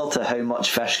answer to how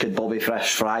much fish could Bobby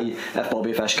Fish fry if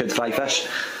Bobby Fish could fry fish?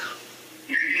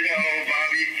 No,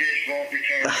 Bobby Fish won't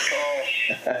return the calls.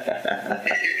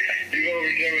 He won't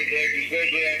return the text,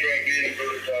 especially after I beat him for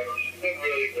the title. It's been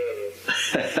really better.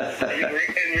 In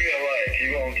real life, he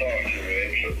won't talk to me.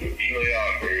 It's really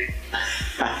awkward.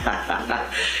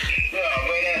 No,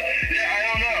 but yeah, I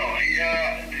don't know.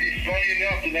 It's funny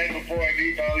enough, the night before I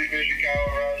beat Bobby Fischer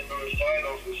Colorado for the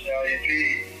titles with Stallion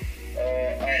Pete,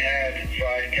 I had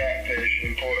 5 catfish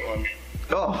in Portland.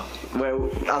 Oh, well,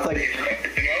 I think.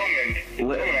 It's an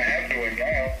omen. I have to win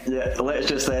now. Yeah, let's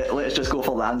just go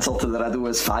for the answer to the riddle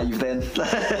is 5 then.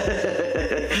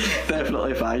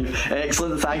 Definitely 5.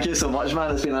 Excellent, thank you so much,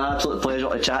 man. It's been an absolute pleasure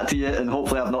to chat to you, and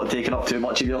hopefully I've not taken up too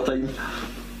much of your time.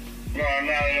 No, not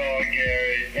at all,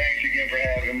 Gary. Thanks again for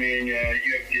having me, and you have a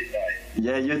good night.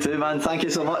 Yeah, you too, man. Thank you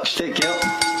so much. Take care.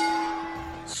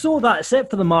 So that's it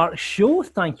for the Mark Show.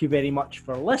 Thank you very much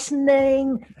for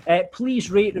listening.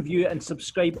 Please rate, review, and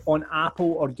subscribe on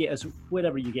Apple or get us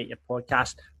wherever you get your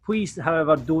podcast. Please,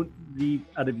 however, don't leave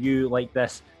a review like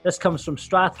this. This comes from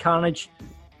Strath Carnage,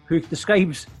 who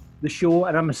describes the show,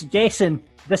 and I'm guessing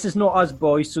this is not us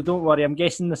boys, so don't worry. I'm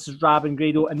guessing this is Rab and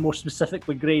Grado, and more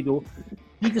specifically Grado.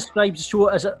 He describes the show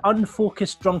as an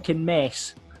unfocused drunken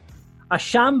mess. A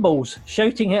shambles,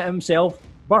 shouting at himself,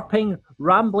 burping,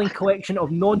 rambling collection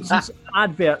of nonsense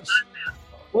adverts.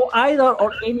 Will either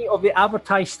or any of the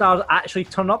advertised stars actually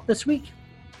turn up this week?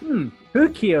 Who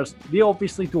cares? They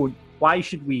obviously don't. Why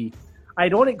should we?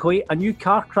 Ironically, a new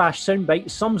car crash soundbite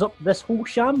sums up this whole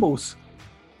shambles.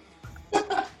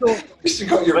 So, was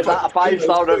that a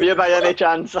 5-star review by any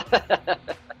chance?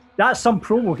 That's some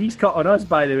promo he's cut on us,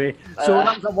 by the way. So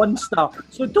that's a 1 star.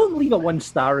 So don't leave a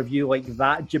 1-star review like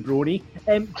that, jabroni.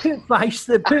 Put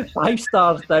 5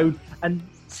 stars down and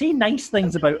say nice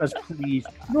things about us, please.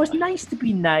 You know, it's nice to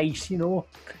be nice, you know.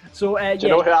 So Do you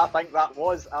know who I think that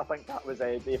was? I think that was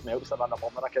Dave Meltzer on the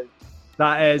Bomber account.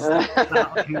 That is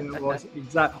exactly who it was.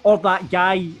 Exactly. Or that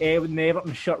guy with the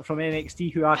Everton shirt from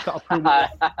NXT who I cut a promo.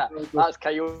 That's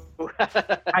Kyle.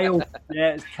 Kyle.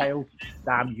 Yeah, it's Kyle.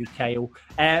 Damn you, Kyle.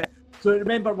 So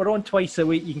remember, we're on twice a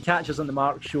week. You can catch us on the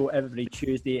Mark Show every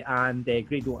Tuesday, and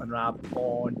Grado and Rab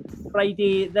on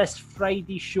Friday. This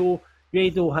Friday show,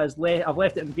 Grado has I've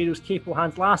left it in Grado's capable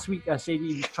hands. Last week I said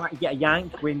he was trying to get a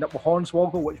yank. We ended up with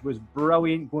Hornswoggle, which was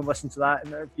brilliant. Go and listen to that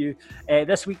interview.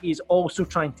 This week he's also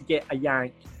trying to get a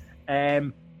yank.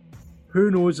 Who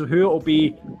knows who it'll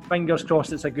be? Fingers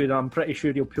crossed it's a good one. I'm pretty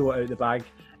sure he'll pull it out of the bag.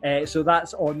 So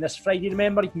that's on this Friday.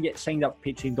 Remember, you can get signed up at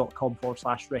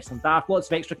patreon.com/wrestling daft. Lots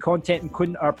of extra content,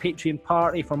 including our Patreon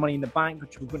party for Money in the Bank,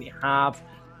 which we're going to have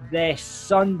this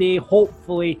Sunday.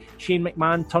 Hopefully Shane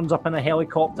McMahon turns up in a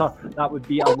helicopter. That would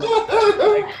be a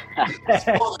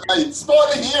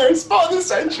spot the year, spot the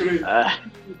century.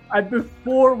 And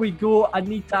before we go, I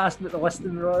need to ask about the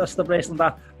list of wrestling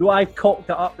that, though I've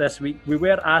cocked it up this week. We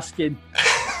were asking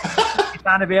the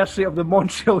anniversary of the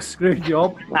Montreal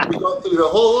Screwjob. We got through the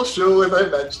whole show without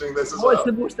mentioning this as well. What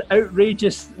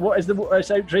is the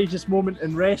most outrageous moment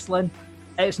in wrestling?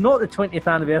 It's not the 20th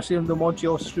anniversary of the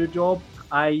Montreal Screwjob.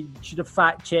 I should have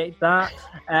fact-checked that.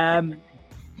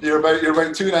 You're about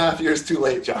 2.5 years too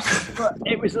late, John.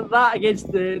 It was that against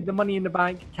the Money in the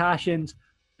Bank cash-ins.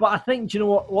 But I think, do you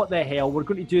know what the hell? We're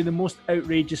going to do the most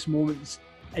outrageous moments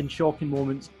and shocking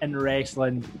moments in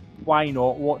wrestling. Why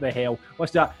not? What the hell?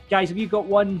 Let's do that. Guys, have you got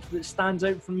one that stands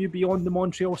out from you beyond the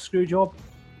Montreal Screwjob?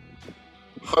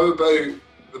 How about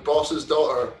the boss's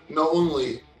daughter not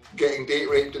only getting date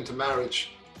raped into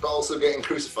marriage, but also getting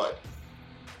crucified?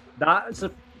 That's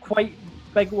a quite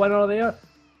big winner there.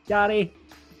 Gary?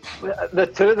 The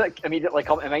two that immediately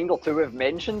come to mind are two we've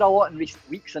mentioned a lot in recent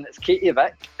weeks, and it's Katie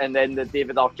Vick and then the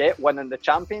David Arquette winning the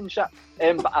championship.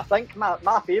 But I think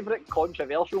my favourite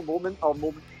controversial moment, or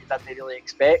moment that you didn't really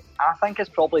expect, I think is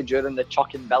probably during the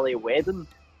Chuck and Billy wedding,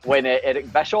 when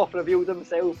Eric Bischoff revealed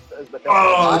himself as the first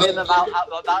man, and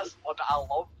that's what I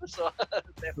love. So,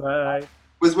 right.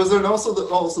 Was there also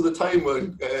the time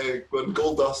when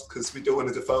Goldust, because we don't want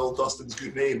to defile Dustin's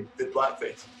good name, did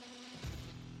blackface?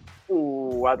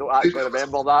 Oh, I don't actually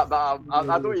remember that, but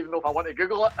I don't even know if I want to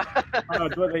Google it. I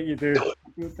don't think you do.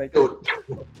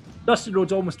 Dustin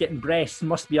Rhodes almost getting breasts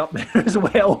must be up there as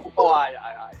well. Oh,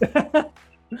 aye.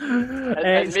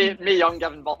 And me young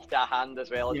giving birth to a hand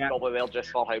as well is probably there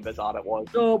just for how bizarre it was.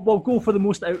 So we'll go for the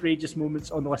most outrageous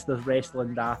moments on the list of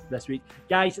Wrestling Daft this week.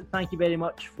 Guys, thank you very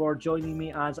much for joining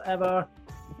me as ever.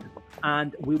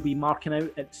 And we'll be marking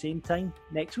out at the same time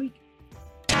next week.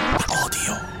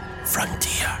 Audio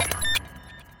Frontier.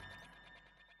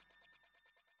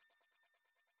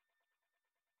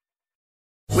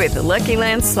 With the Lucky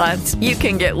Land Slots, you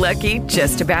can get lucky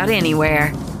just about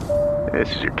anywhere.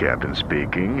 This is your captain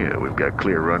speaking. We've got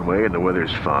clear runway and the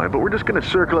weather's fine, but we're just going to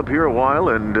circle up here a while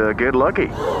and get lucky.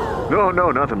 No,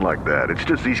 nothing like that. It's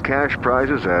just these cash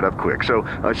prizes add up quick. So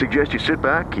I suggest you sit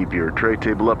back, keep your tray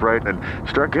table upright, and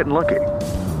start getting lucky.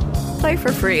 Play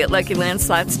for free at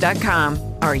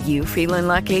LuckyLandSlots.com. Are you feeling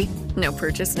lucky? No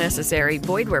purchase necessary.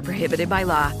 Void where prohibited by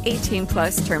law. 18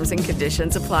 plus terms and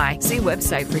conditions apply. See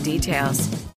website for details.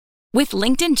 With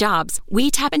LinkedIn Jobs, we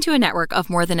tap into a network of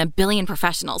more than 1 billion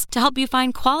professionals to help you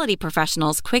find quality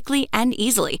professionals quickly and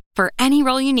easily for any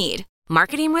role you need.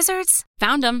 Marketing wizards?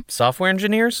 Found them. Software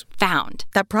engineers? Found.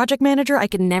 That project manager I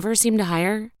could never seem to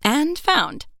hire? And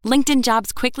found. LinkedIn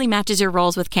Jobs quickly matches your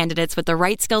roles with candidates with the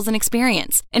right skills and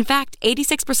experience. In fact,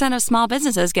 86% of small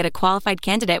businesses get a qualified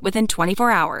candidate within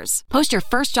 24 hours. Post your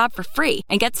first job for free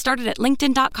and get started at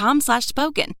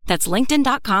linkedin.com/spoken. That's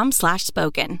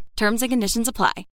linkedin.com/spoken. Terms and conditions apply.